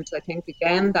excitement, I think,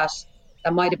 again, that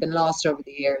might have been lost over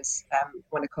the years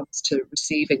when it comes to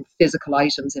receiving physical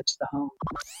items into the home.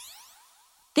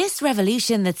 This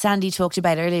revolution that Sandy talked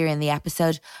about earlier in the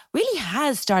episode really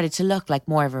has started to look like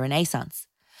more of a renaissance.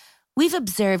 We've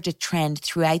observed a trend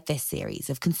throughout this series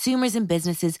of consumers and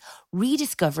businesses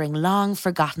rediscovering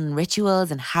long-forgotten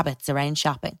rituals and habits around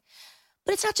shopping.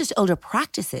 But it's not just older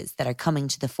practices that are coming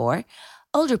to the fore.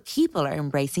 Older people are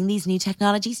embracing these new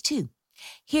technologies too.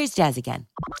 Here's Des again.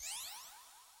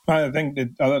 I think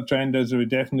the other trend is that we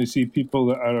definitely see people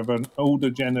that are of an older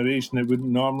generation that wouldn't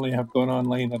normally have gone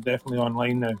online are definitely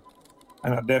online now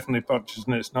and are definitely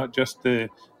purchasing it. It's not just the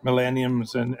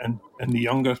millenniums and the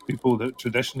younger people that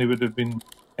traditionally would have been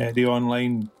the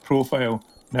online profile.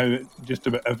 Now just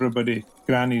about everybody,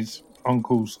 grannies,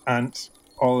 uncles, aunts,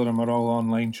 all of them are all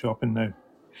online shopping now.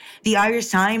 The Irish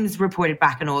Times reported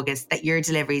back in August that your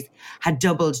deliveries had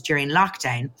doubled during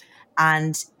lockdown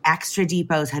and extra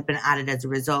depots had been added as a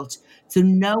result. So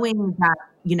knowing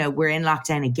that, we're in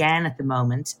lockdown again at the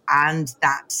moment and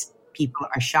that people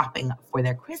are shopping for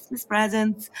their Christmas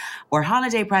presents or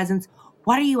holiday presents,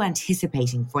 what are you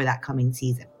anticipating for that coming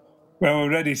season? Well,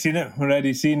 we've already seen it.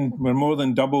 We're more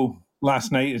than double.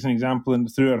 Last night, as an example,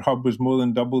 and through our hub was more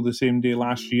than double the same day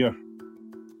last year.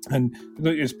 And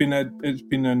look, it's been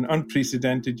an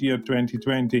unprecedented year,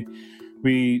 2020.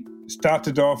 We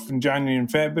started off in January and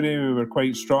February. We were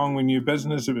quite strong with new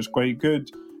business. It was quite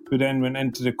good. We then went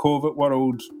into the COVID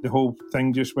world. The whole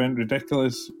thing just went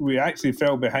ridiculous. We actually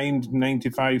fell behind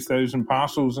 95,000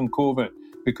 parcels in COVID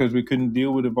because we couldn't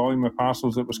deal with the volume of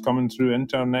parcels that was coming through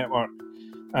into our network.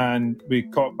 And we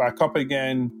caught back up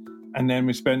again And then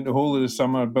we spent the whole of the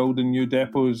summer building new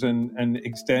depots and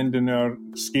extending our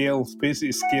scale,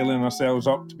 basically scaling ourselves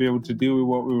up to be able to deal with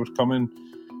what we were coming.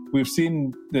 We've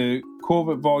seen the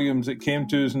COVID volumes that came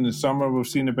to us in the summer, we've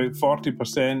seen about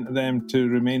 40% of them to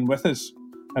remain with us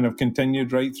and have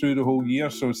continued right through the whole year.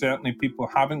 So certainly people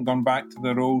haven't gone back to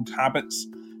their old habits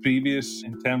previous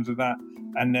in terms of that.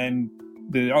 And then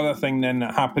the other thing then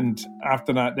that happened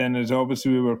after that then is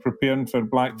obviously we were preparing for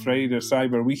Black Friday,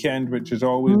 Cyber Weekend, which is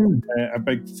always a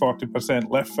big 40%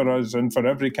 lift for us and for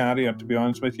every carrier, to be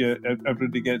honest with you.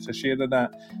 Everybody gets a share of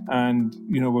that. And,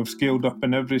 we've scaled up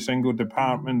in every single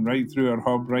department, right through our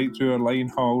hub, right through our line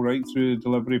haul, right through the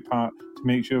delivery part to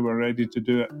make sure we're ready to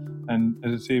do it. And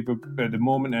as I say, at the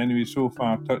moment anyway, so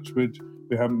far, touch wood,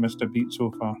 we haven't missed a beat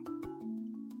so far.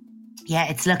 Yeah,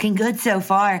 it's looking good so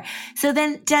far. So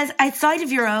then, Des, outside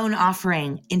of your own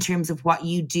offering in terms of what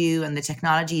you do and the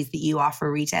technologies that you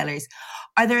offer retailers,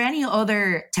 are there any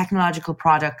other technological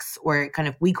products, or kind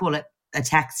of, we call it a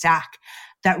tech stack,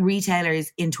 that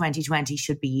retailers in 2020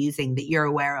 should be using that you're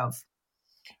aware of?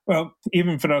 Well,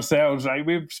 even for ourselves,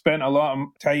 we've spent a lot of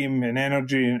time and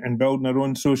energy in building our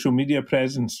own social media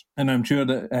presence. And I'm sure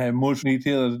that most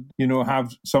retailers,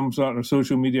 have some sort of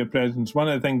social media presence. One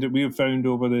of the things that we've found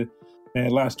over the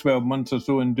last 12 months or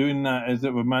so in doing that is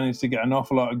that we've managed to get an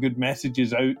awful lot of good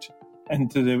messages out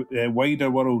into the wider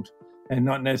world, and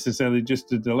not necessarily just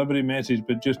the delivery message,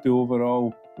 but just the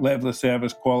overall level of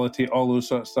service, quality, all those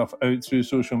sort of stuff out through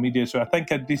social media. So I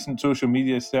think a decent social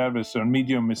media service or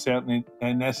medium is certainly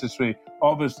necessary.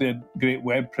 Obviously, a great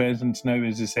web presence now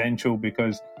is essential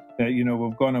because,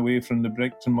 we've gone away from the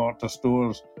bricks and mortar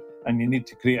stores, and you need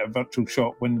to create a virtual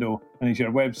shop window. And if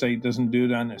your website doesn't do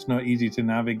that and it's not easy to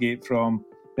navigate from,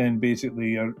 then basically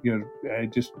you're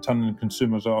just turning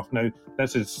consumers off. Now,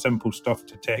 this is simple stuff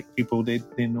to tech people. They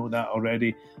know that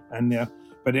already.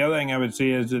 But the other thing I would say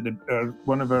is that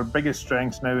one of our biggest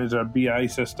strengths now is our BI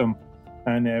system.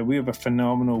 And we have a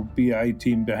phenomenal BI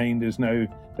team behind us now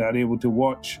that are able to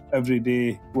watch every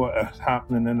day what is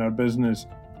happening in our business,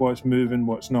 what's moving,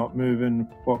 what's not moving,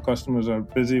 what customers are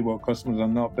busy, what customers are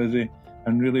not busy.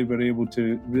 And really we're able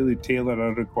to really tailor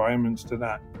our requirements to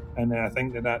that. And I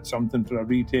think that that's something for a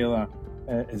retailer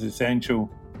is essential.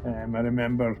 I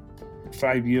remember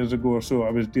 5 years ago or so, I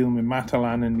was dealing with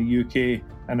Matalan in the UK,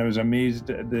 and I was amazed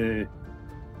at the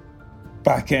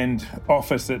back-end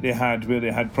office that they had, where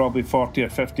they had probably 40 or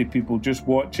 50 people just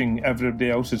watching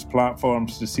everybody else's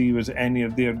platforms to see was any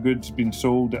of their goods being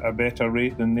sold at a better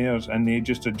rate than theirs, and they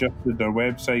just adjusted their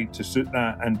website to suit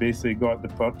that and basically got the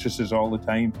purchases all the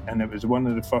time. And it was one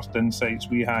of the first insights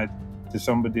we had to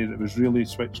somebody that was really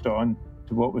switched on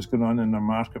to what was going on in their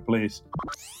marketplace.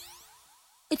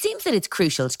 It seems that it's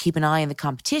crucial to keep an eye on the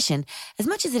competition as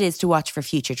much as it is to watch for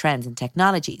future trends and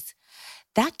technologies.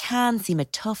 That can seem a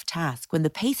tough task when the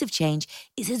pace of change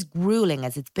is as grueling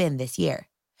as it's been this year.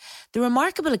 The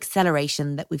remarkable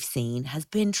acceleration that we've seen has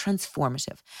been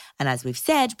transformative, and as we've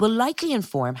said, will likely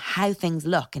inform how things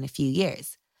look in a few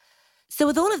years. So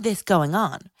with all of this going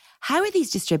on, how are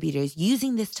these distributors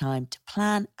using this time to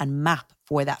plan and map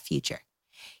for that future?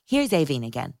 Here's Aoibhinn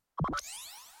again.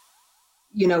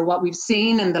 What we've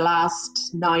seen in the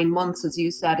last 9 months, as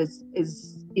you said, is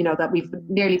that we've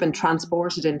nearly been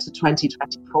transported into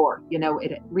 2024.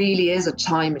 It really is a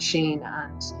time machine,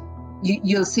 and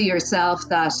you'll see yourself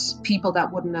that people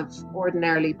that wouldn't have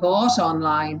ordinarily bought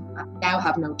online now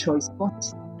have no choice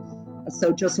but.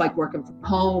 So just like working from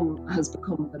home has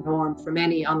become the norm for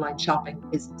many, online shopping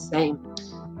is the same.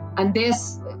 And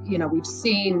this, we've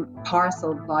seen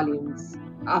parcel volumes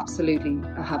absolutely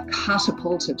have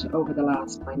catapulted over the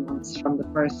last 9 months from the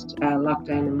first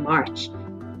lockdown in March.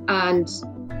 And,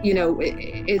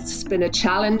 it's been a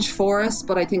challenge for us,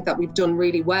 but I think that we've done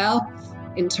really well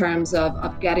in terms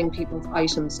of getting people's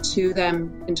items to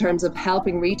them, in terms of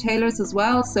helping retailers as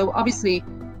well. So obviously,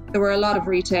 there were a lot of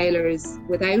retailers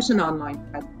without an online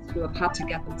presence who have had to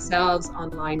get themselves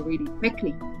online really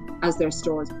quickly as their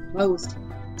stores were closed.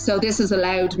 So this has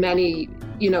allowed many,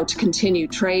 to continue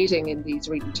trading in these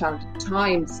really challenging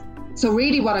times. So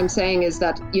really what I'm saying is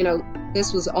that,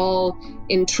 this was all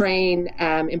in train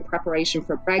in preparation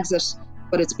for Brexit,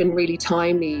 but it's been really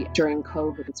timely during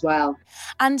COVID as well.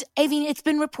 And Aoibhinn, it's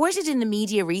been reported in the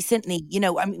media recently,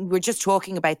 we're just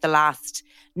talking about the last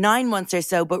 9 months or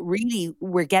so, but really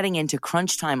we're getting into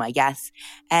crunch time, I guess,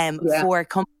 for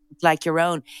companies like your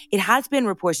own. It has been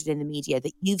reported in the media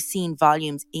that you've seen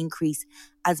volumes increase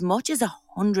as much as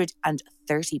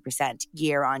 130%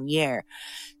 year on year.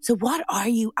 So what are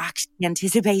you actually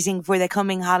anticipating for the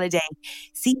coming holiday?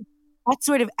 See, what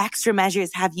sort of extra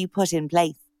measures have you put in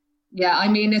place? Yeah, I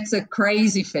mean, it's a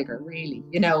crazy figure, really,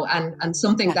 and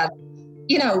something that,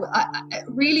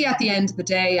 really at the end of the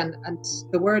day, and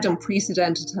the word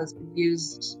unprecedented has been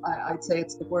used. I'd say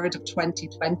it's the word of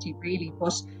 2020, really,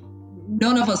 but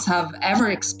none of us have ever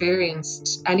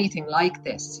experienced anything like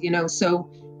this, so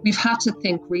we've had to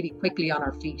think really quickly on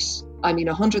our feet. I mean,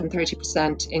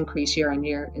 130% increase year on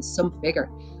year is some figure,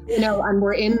 and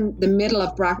we're in the middle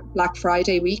of Black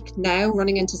Friday week now,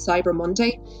 running into Cyber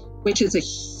Monday, which is a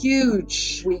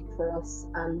huge week for us,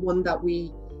 and one that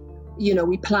we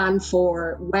plan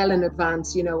for well in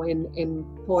advance. In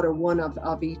quarter one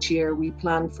of each year, we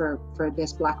plan for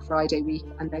this Black Friday week,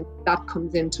 and then that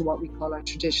comes into what we call our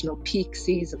traditional peak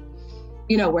season,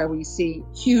 where we see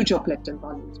huge uplift in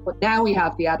volumes. But now we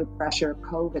have the added pressure of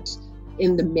COVID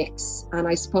in the mix. And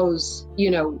I suppose,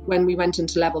 when we went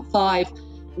into level 5,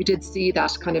 we did see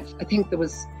that kind of, I think there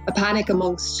was a panic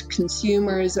amongst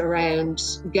consumers around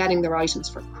getting their items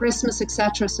for Christmas,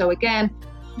 etc. So again,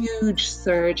 huge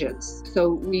surges.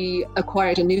 So we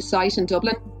acquired a new site in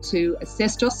Dublin to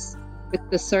assist us with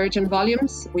the surge in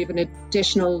volumes. We have an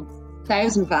additional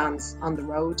 1,000 vans on the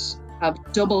road, have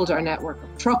doubled our network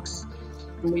of trucks,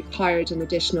 and we've hired an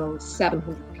additional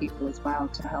 700 people as well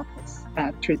to help us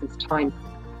through this time.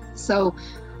 So,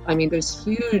 I mean, there's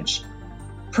huge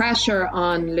pressure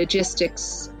on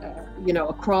logistics,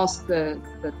 across the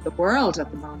world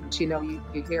at the moment. You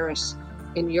hear it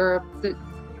in Europe that,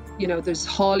 there's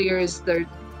hauliers, there are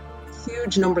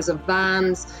huge numbers of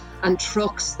vans and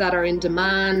trucks that are in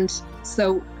demand.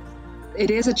 So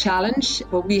it is a challenge,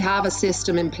 but we have a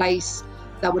system in place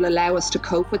that will allow us to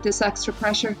cope with this extra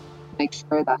pressure, make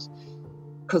sure that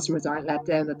customers aren't let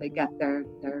down, that they get their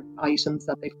items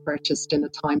that they've purchased in a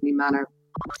timely manner.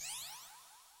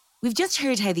 We've just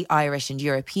heard how the Irish and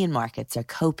European markets are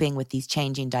coping with these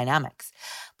changing dynamics.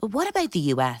 But what about the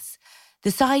US? The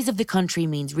size of the country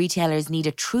means retailers need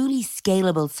a truly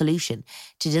scalable solution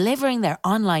to delivering their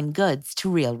online goods to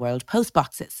real-world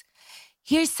postboxes.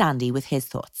 Here's Sandy with his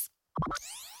thoughts.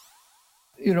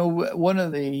 One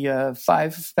of the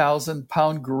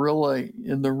 5,000-pound gorilla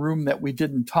in the room that we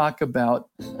didn't talk about,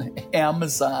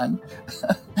 Amazon.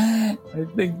 I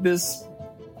think this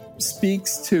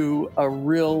speaks to a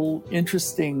real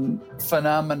interesting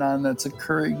phenomenon that's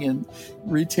occurring in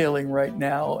retailing right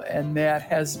now, and that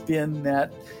has been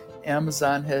that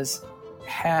Amazon has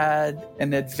had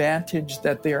an advantage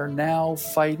that they are now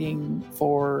fighting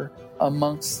for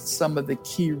amongst some of the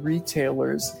key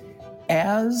retailers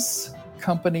as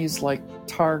companies like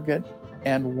Target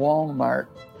and Walmart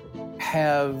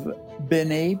have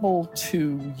been able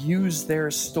to use their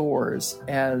stores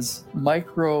as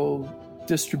micro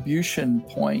distribution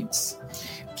points,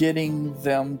 getting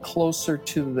them closer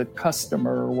to the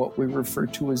customer, what we refer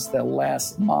to as the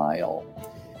last mile.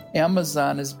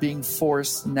 Amazon is being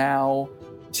forced now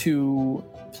to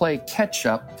play catch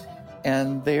up,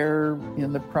 and they're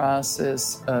in the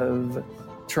process of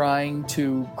trying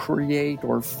to create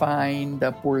or find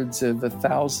upwards of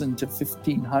 1,000 to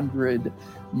 1,500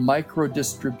 micro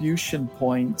distribution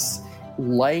points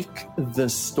like the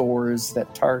stores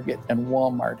that Target and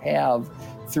Walmart have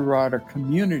throughout our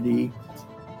community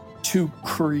to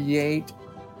create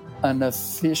an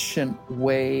efficient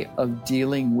way of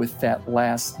dealing with that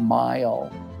last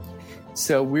mile.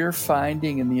 So we're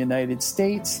finding in the United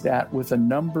States that with a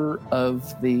number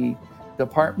of the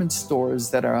department stores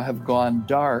that have gone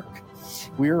dark,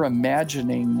 we're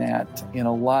imagining that in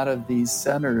a lot of these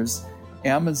centers,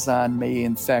 Amazon may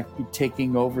in fact be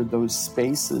taking over those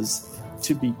spaces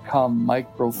to become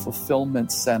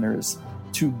micro-fulfillment centers,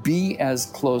 to be as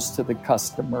close to the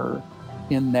customer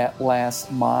in that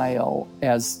last mile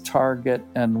as Target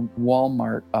and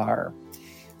Walmart are.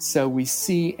 So we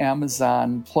see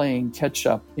Amazon playing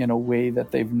catch-up in a way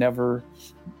that they've never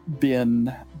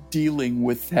been dealing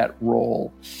with that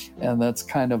role. And that's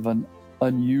kind of an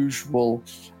unusual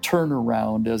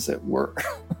turnaround, as it were.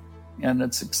 And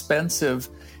it's expensive,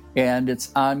 and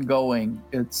it's ongoing.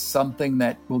 It's something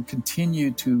that will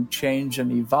continue to change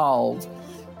and evolve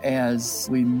as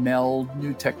we meld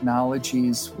new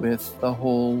technologies with the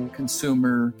whole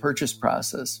consumer purchase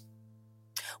process.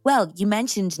 Well, you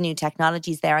mentioned new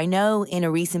technologies there. I know in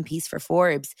a recent piece for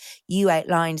Forbes, you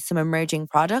outlined some emerging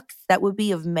products that would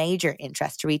be of major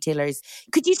interest to retailers.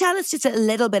 Could you tell us just a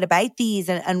little bit about these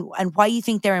and why you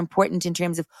think they're important in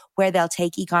terms of where they'll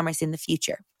take e-commerce in the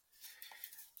future?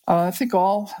 I think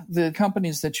all the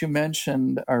companies that you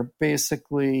mentioned are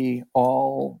basically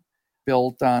all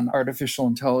built on artificial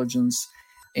intelligence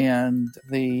and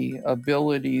the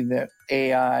ability that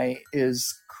AI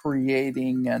is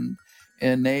creating and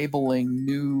enabling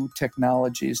new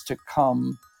technologies to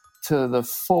come to the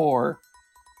fore.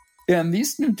 And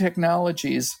these new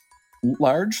technologies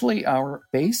largely are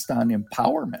based on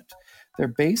empowerment. They're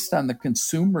based on the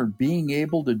consumer being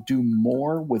able to do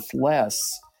more with less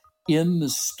in the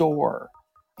store.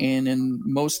 And in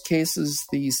most cases,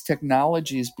 these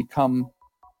technologies become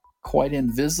quite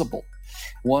invisible.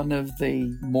 One of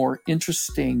the more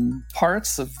interesting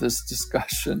parts of this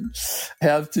discussion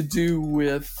have to do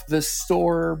with the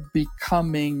store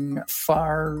becoming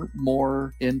far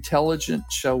more intelligent,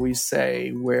 shall we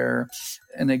say, where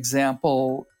an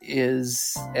example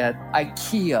is at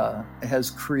IKEA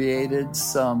has created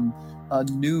a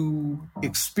new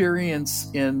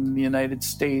experience in the United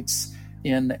States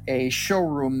in a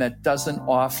showroom that doesn't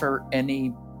offer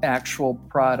any actual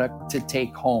product to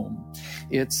take home.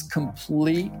 It's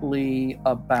completely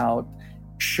about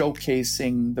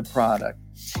showcasing the product.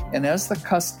 And as the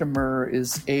customer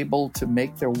is able to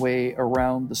make their way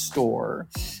around the store,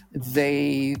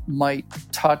 they might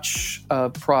touch a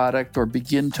product or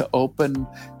begin to open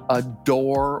a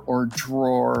door or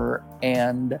drawer,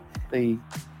 and the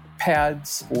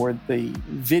pads or the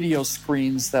video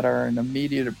screens that are an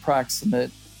immediate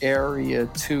approximate area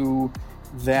to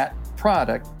that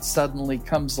product suddenly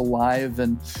comes alive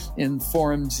and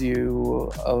informs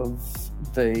you of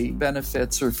the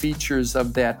benefits or features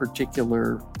of that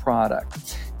particular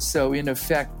product. So in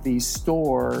effect, the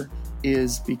store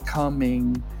is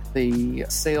becoming the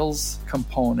sales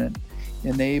component,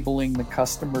 enabling the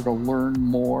customer to learn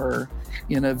more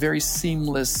in a very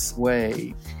seamless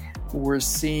way. We're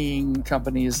seeing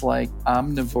companies like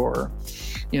Omnivore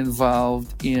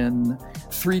involved in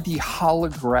 3D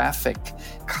holographic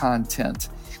content,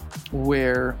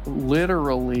 where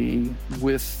literally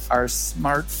with our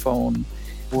smartphone,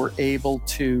 we're able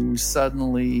to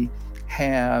suddenly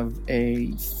have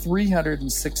a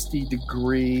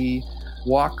 360-degree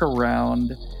walk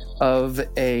around of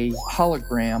a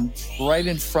hologram right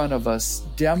in front of us,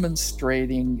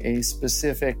 demonstrating a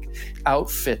specific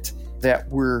outfit that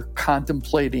we're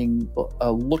contemplating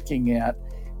looking at.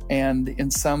 And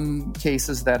in some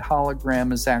cases, that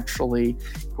hologram is actually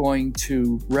going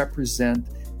to represent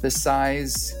the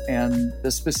size and the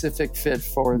specific fit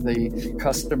for the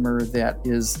customer that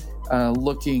is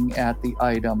looking at the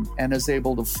item, and is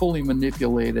able to fully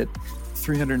manipulate it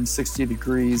 360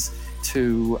 degrees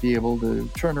to be able to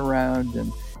turn around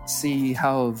and see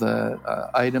how the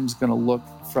item's going to look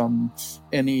from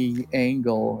any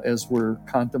angle as we're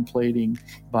contemplating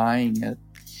buying it.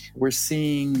 We're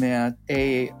seeing that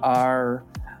AR,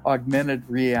 augmented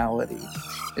reality,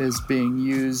 is being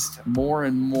used more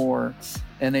and more,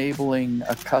 enabling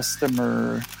a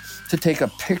customer to take a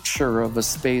picture of a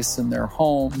space in their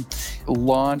home,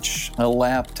 launch a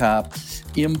laptop,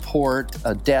 import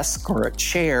a desk or a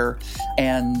chair,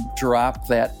 and drop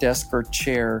that desk or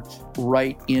chair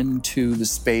right into the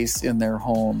space in their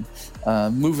home,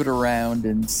 move it around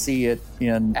and see it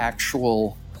in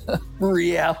actual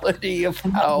reality of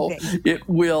how it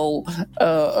will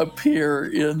appear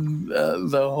in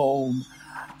the home.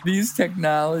 These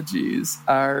technologies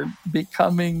are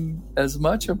becoming as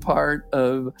much a part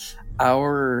of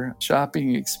our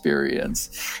shopping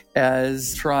experience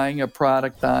as trying a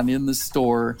product on in the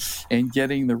store and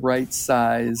getting the right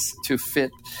size to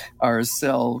fit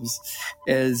ourselves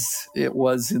as it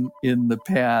was in the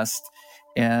past.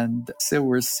 And so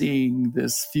we're seeing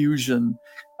this fusion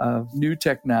of new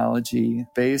technology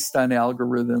based on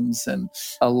algorithms and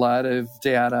a lot of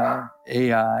data,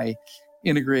 AI,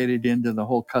 integrated into the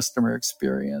whole customer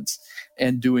experience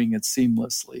and doing it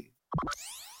seamlessly.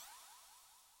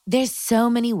 There's so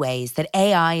many ways that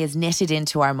AI is knitted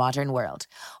into our modern world,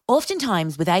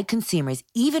 oftentimes without consumers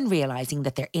even realizing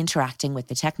that they're interacting with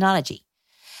the technology.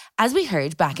 As we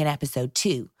heard back in episode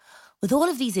 2, with all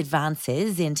of these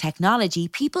advances in technology,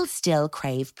 people still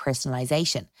crave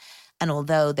personalization. And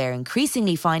although they're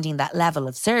increasingly finding that level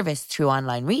of service through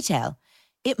online retail,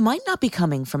 it might not be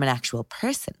coming from an actual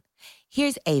person.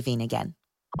 Here's Aoibhinn again.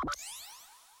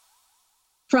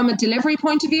 From a delivery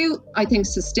point of view, I think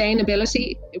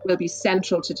sustainability will be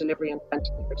central to delivery in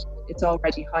 2030. It's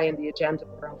already high on the agenda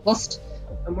for Robust,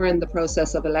 and we're in the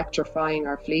process of electrifying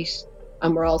our fleet.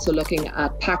 And we're also looking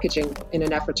at packaging in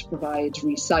an effort to provide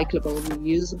recyclable,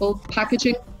 reusable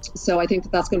packaging. So I think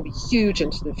that's going to be huge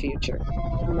into the future.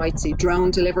 We might see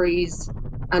drone deliveries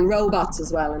and robots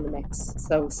as well in the mix.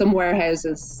 So some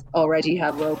warehouses already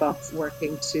have robots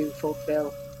working to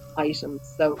fulfill items.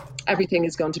 So everything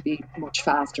is going to be much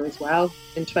faster as well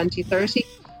in 2030.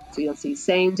 So you'll see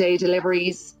same-day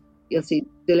deliveries. You'll see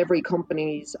delivery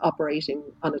companies operating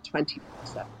on a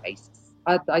 24/7 basis.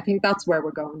 I think that's where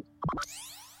we're going.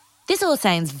 This all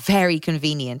sounds very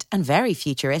convenient and very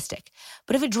futuristic.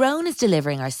 But if a drone is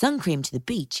delivering our sun cream to the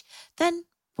beach, then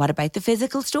what about the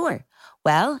physical store?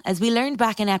 Well, as we learned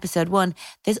back in episode 1,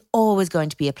 there's always going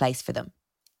to be a place for them.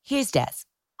 Here's Des.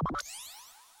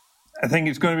 I think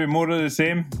it's going to be more of the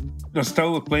same. There's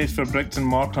still a place for bricks and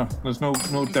mortar. There's no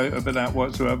doubt about that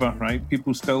whatsoever, right?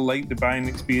 People still like the buying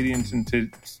experience and to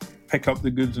pick up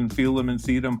the goods and feel them and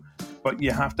see them. But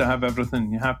you have to have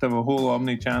everything. You have to have a whole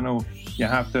omni-channel. You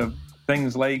have to have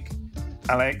things like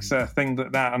Alexa, things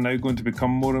like that are now going to become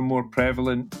more and more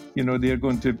prevalent. You know,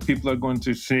 people are going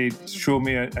to say, show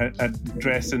me a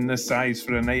dress in this size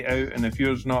for a night out. And if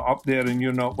yours not up there and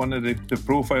you're not one of the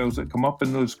profiles that come up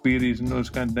in those queries and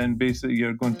those kind, then basically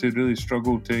you're going to really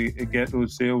struggle to get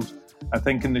those sales. I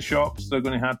think in the shops, they're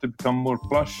going to have to become more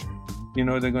plush. You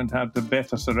know, they're going to have the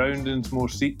better surroundings, more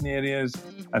seating areas.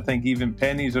 I think even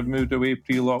Pennies have moved away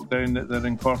pre-lockdown, that they're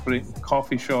incorporating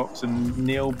coffee shops and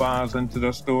nail bars into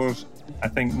their stores. I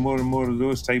think more and more of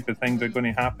those type of things are going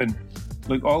to happen.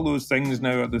 Like, all those things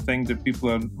now are the things that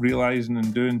people are realising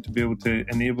and doing to be able to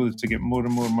enable us to get more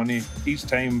and more money. Each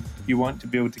time you want to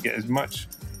be able to get as much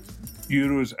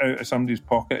euros out of somebody's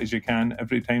pocket as you can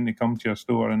every time they come to your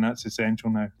store, and that's essential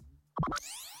now.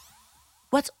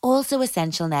 What's also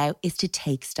essential now is to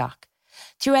take stock.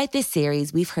 Throughout this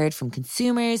series, we've heard from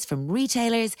consumers, from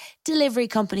retailers, delivery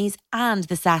companies, and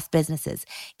the SaaS businesses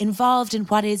involved in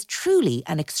what is truly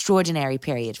an extraordinary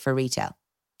period for retail.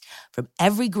 From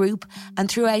every group and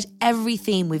throughout every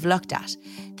theme we've looked at,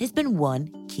 there's been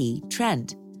one key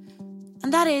trend.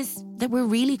 And that is that we're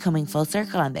really coming full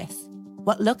circle on this.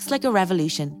 What looks like a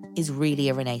revolution is really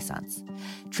a renaissance.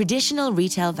 Traditional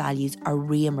retail values are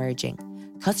re-emerging.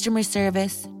 Customer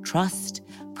service, trust,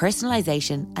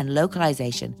 personalisation and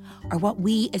localisation are what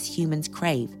we as humans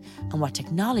crave and what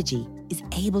technology is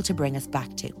able to bring us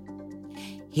back to.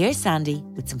 Here's Sandy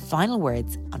with some final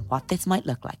words on what this might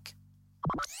look like.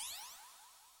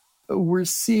 We're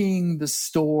seeing the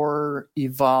store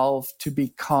evolve to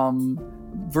become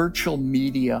virtual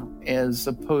media as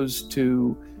opposed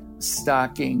to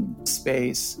stocking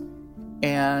space.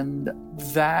 And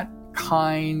that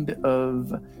kind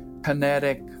of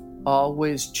kinetic,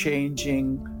 always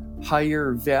changing,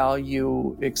 higher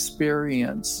value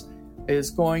experience is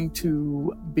going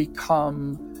to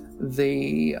become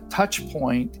the touch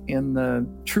point, in the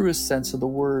truest sense of the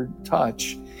word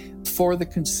touch, for the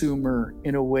consumer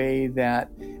in a way that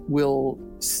will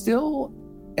still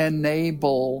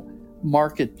enable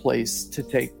marketplace to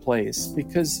take place,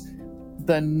 because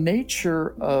the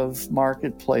nature of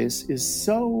marketplace is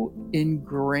so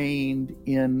ingrained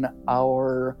in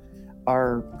our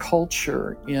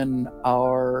culture, in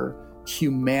our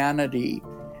humanity.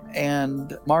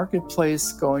 And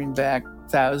marketplace, going back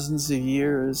thousands of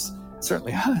years,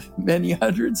 certainly many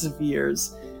hundreds of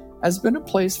years, has been a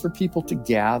place for people to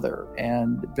gather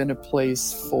and been a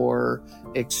place for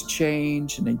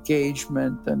exchange and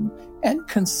engagement and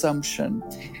consumption.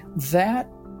 That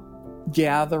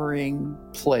gathering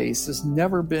place has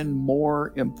never been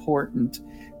more important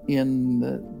in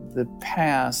the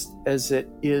past as it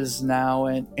is now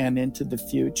and into the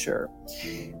future.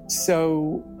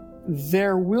 So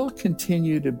there will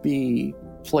continue to be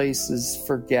places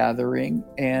for gathering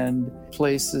and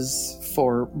places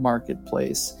for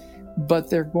marketplace, but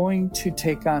they're going to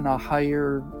take on a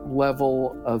higher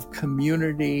level of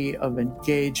community, of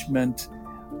engagement,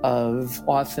 of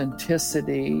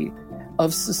authenticity,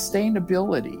 of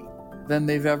sustainability than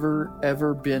they've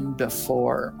ever been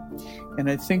before. And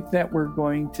I think that we're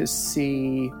going to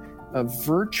see a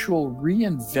virtual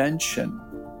reinvention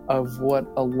of what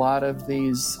a lot of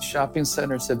these shopping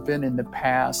centers have been in the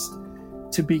past,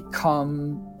 to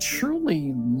become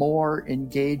truly more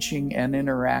engaging and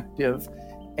interactive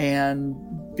and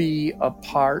be a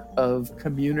part of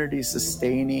community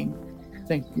sustaining. I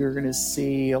think you're going to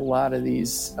see a lot of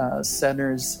these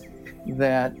centers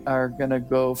that are going to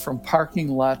go from parking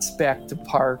lots back to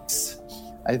parks.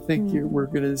 I think we're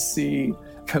going to see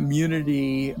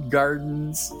community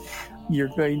gardens. You're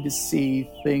going to see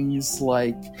things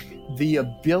like the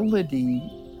ability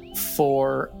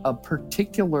for a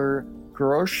particular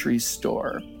grocery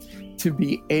store to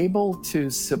be able to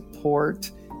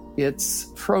support its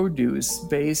produce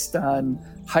based on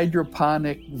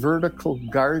hydroponic vertical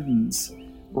gardens.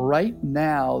 Right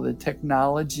now, the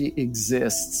technology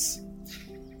exists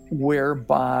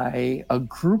whereby a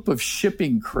group of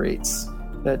shipping crates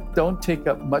that don't take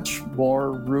up much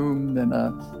more room than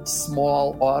a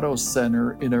small auto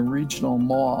center in a regional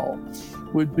mall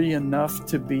would be enough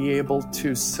to be able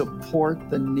to support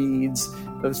the needs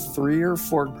of 3 or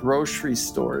 4 grocery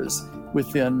stores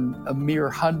within a mere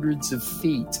hundreds of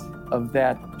feet of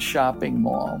that shopping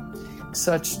mall,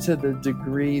 such to the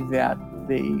degree that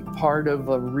the part of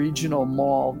a regional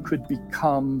mall could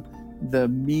become the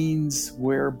means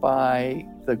whereby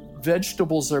the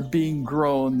vegetables are being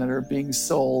grown that are being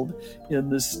sold in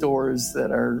the stores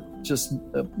that are just,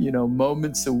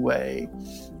 moments away.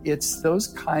 It's those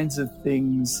kinds of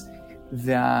things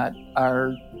that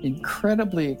are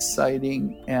incredibly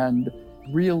exciting and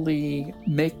really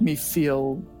make me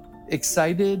feel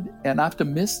excited and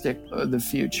optimistic of the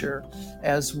future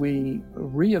as we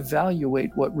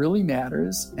reevaluate what really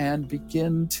matters and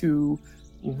begin to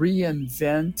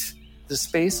reinvent the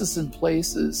spaces and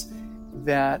places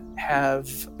that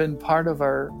have been part of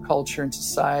our culture and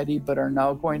society but are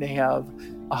now going to have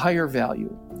a higher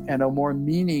value and a more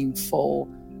meaningful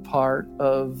part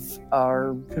of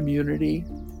our community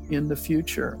in the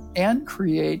future, and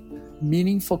create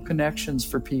meaningful connections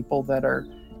for people that are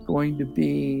going to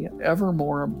be ever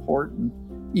more important,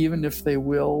 even if they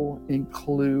will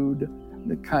include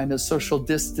the kind of social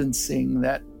distancing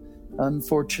that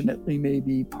unfortunately may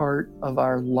be part of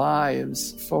our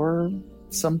lives for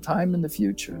some time in the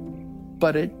future.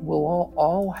 But it will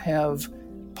all have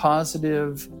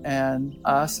positive and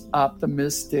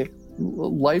optimistic,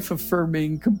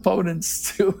 life-affirming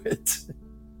components to it.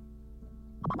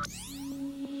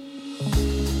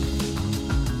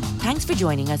 Thanks for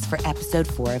joining us for episode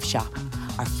 4 of S.H.O.P,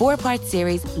 our 4-part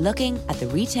series looking at the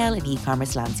retail and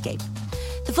e-commerce landscape.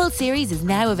 The full series is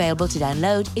now available to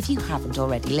download if you haven't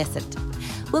already listened.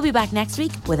 We'll be back next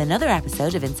week with another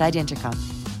episode of Inside Intercom.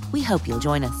 We hope you'll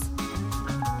join us.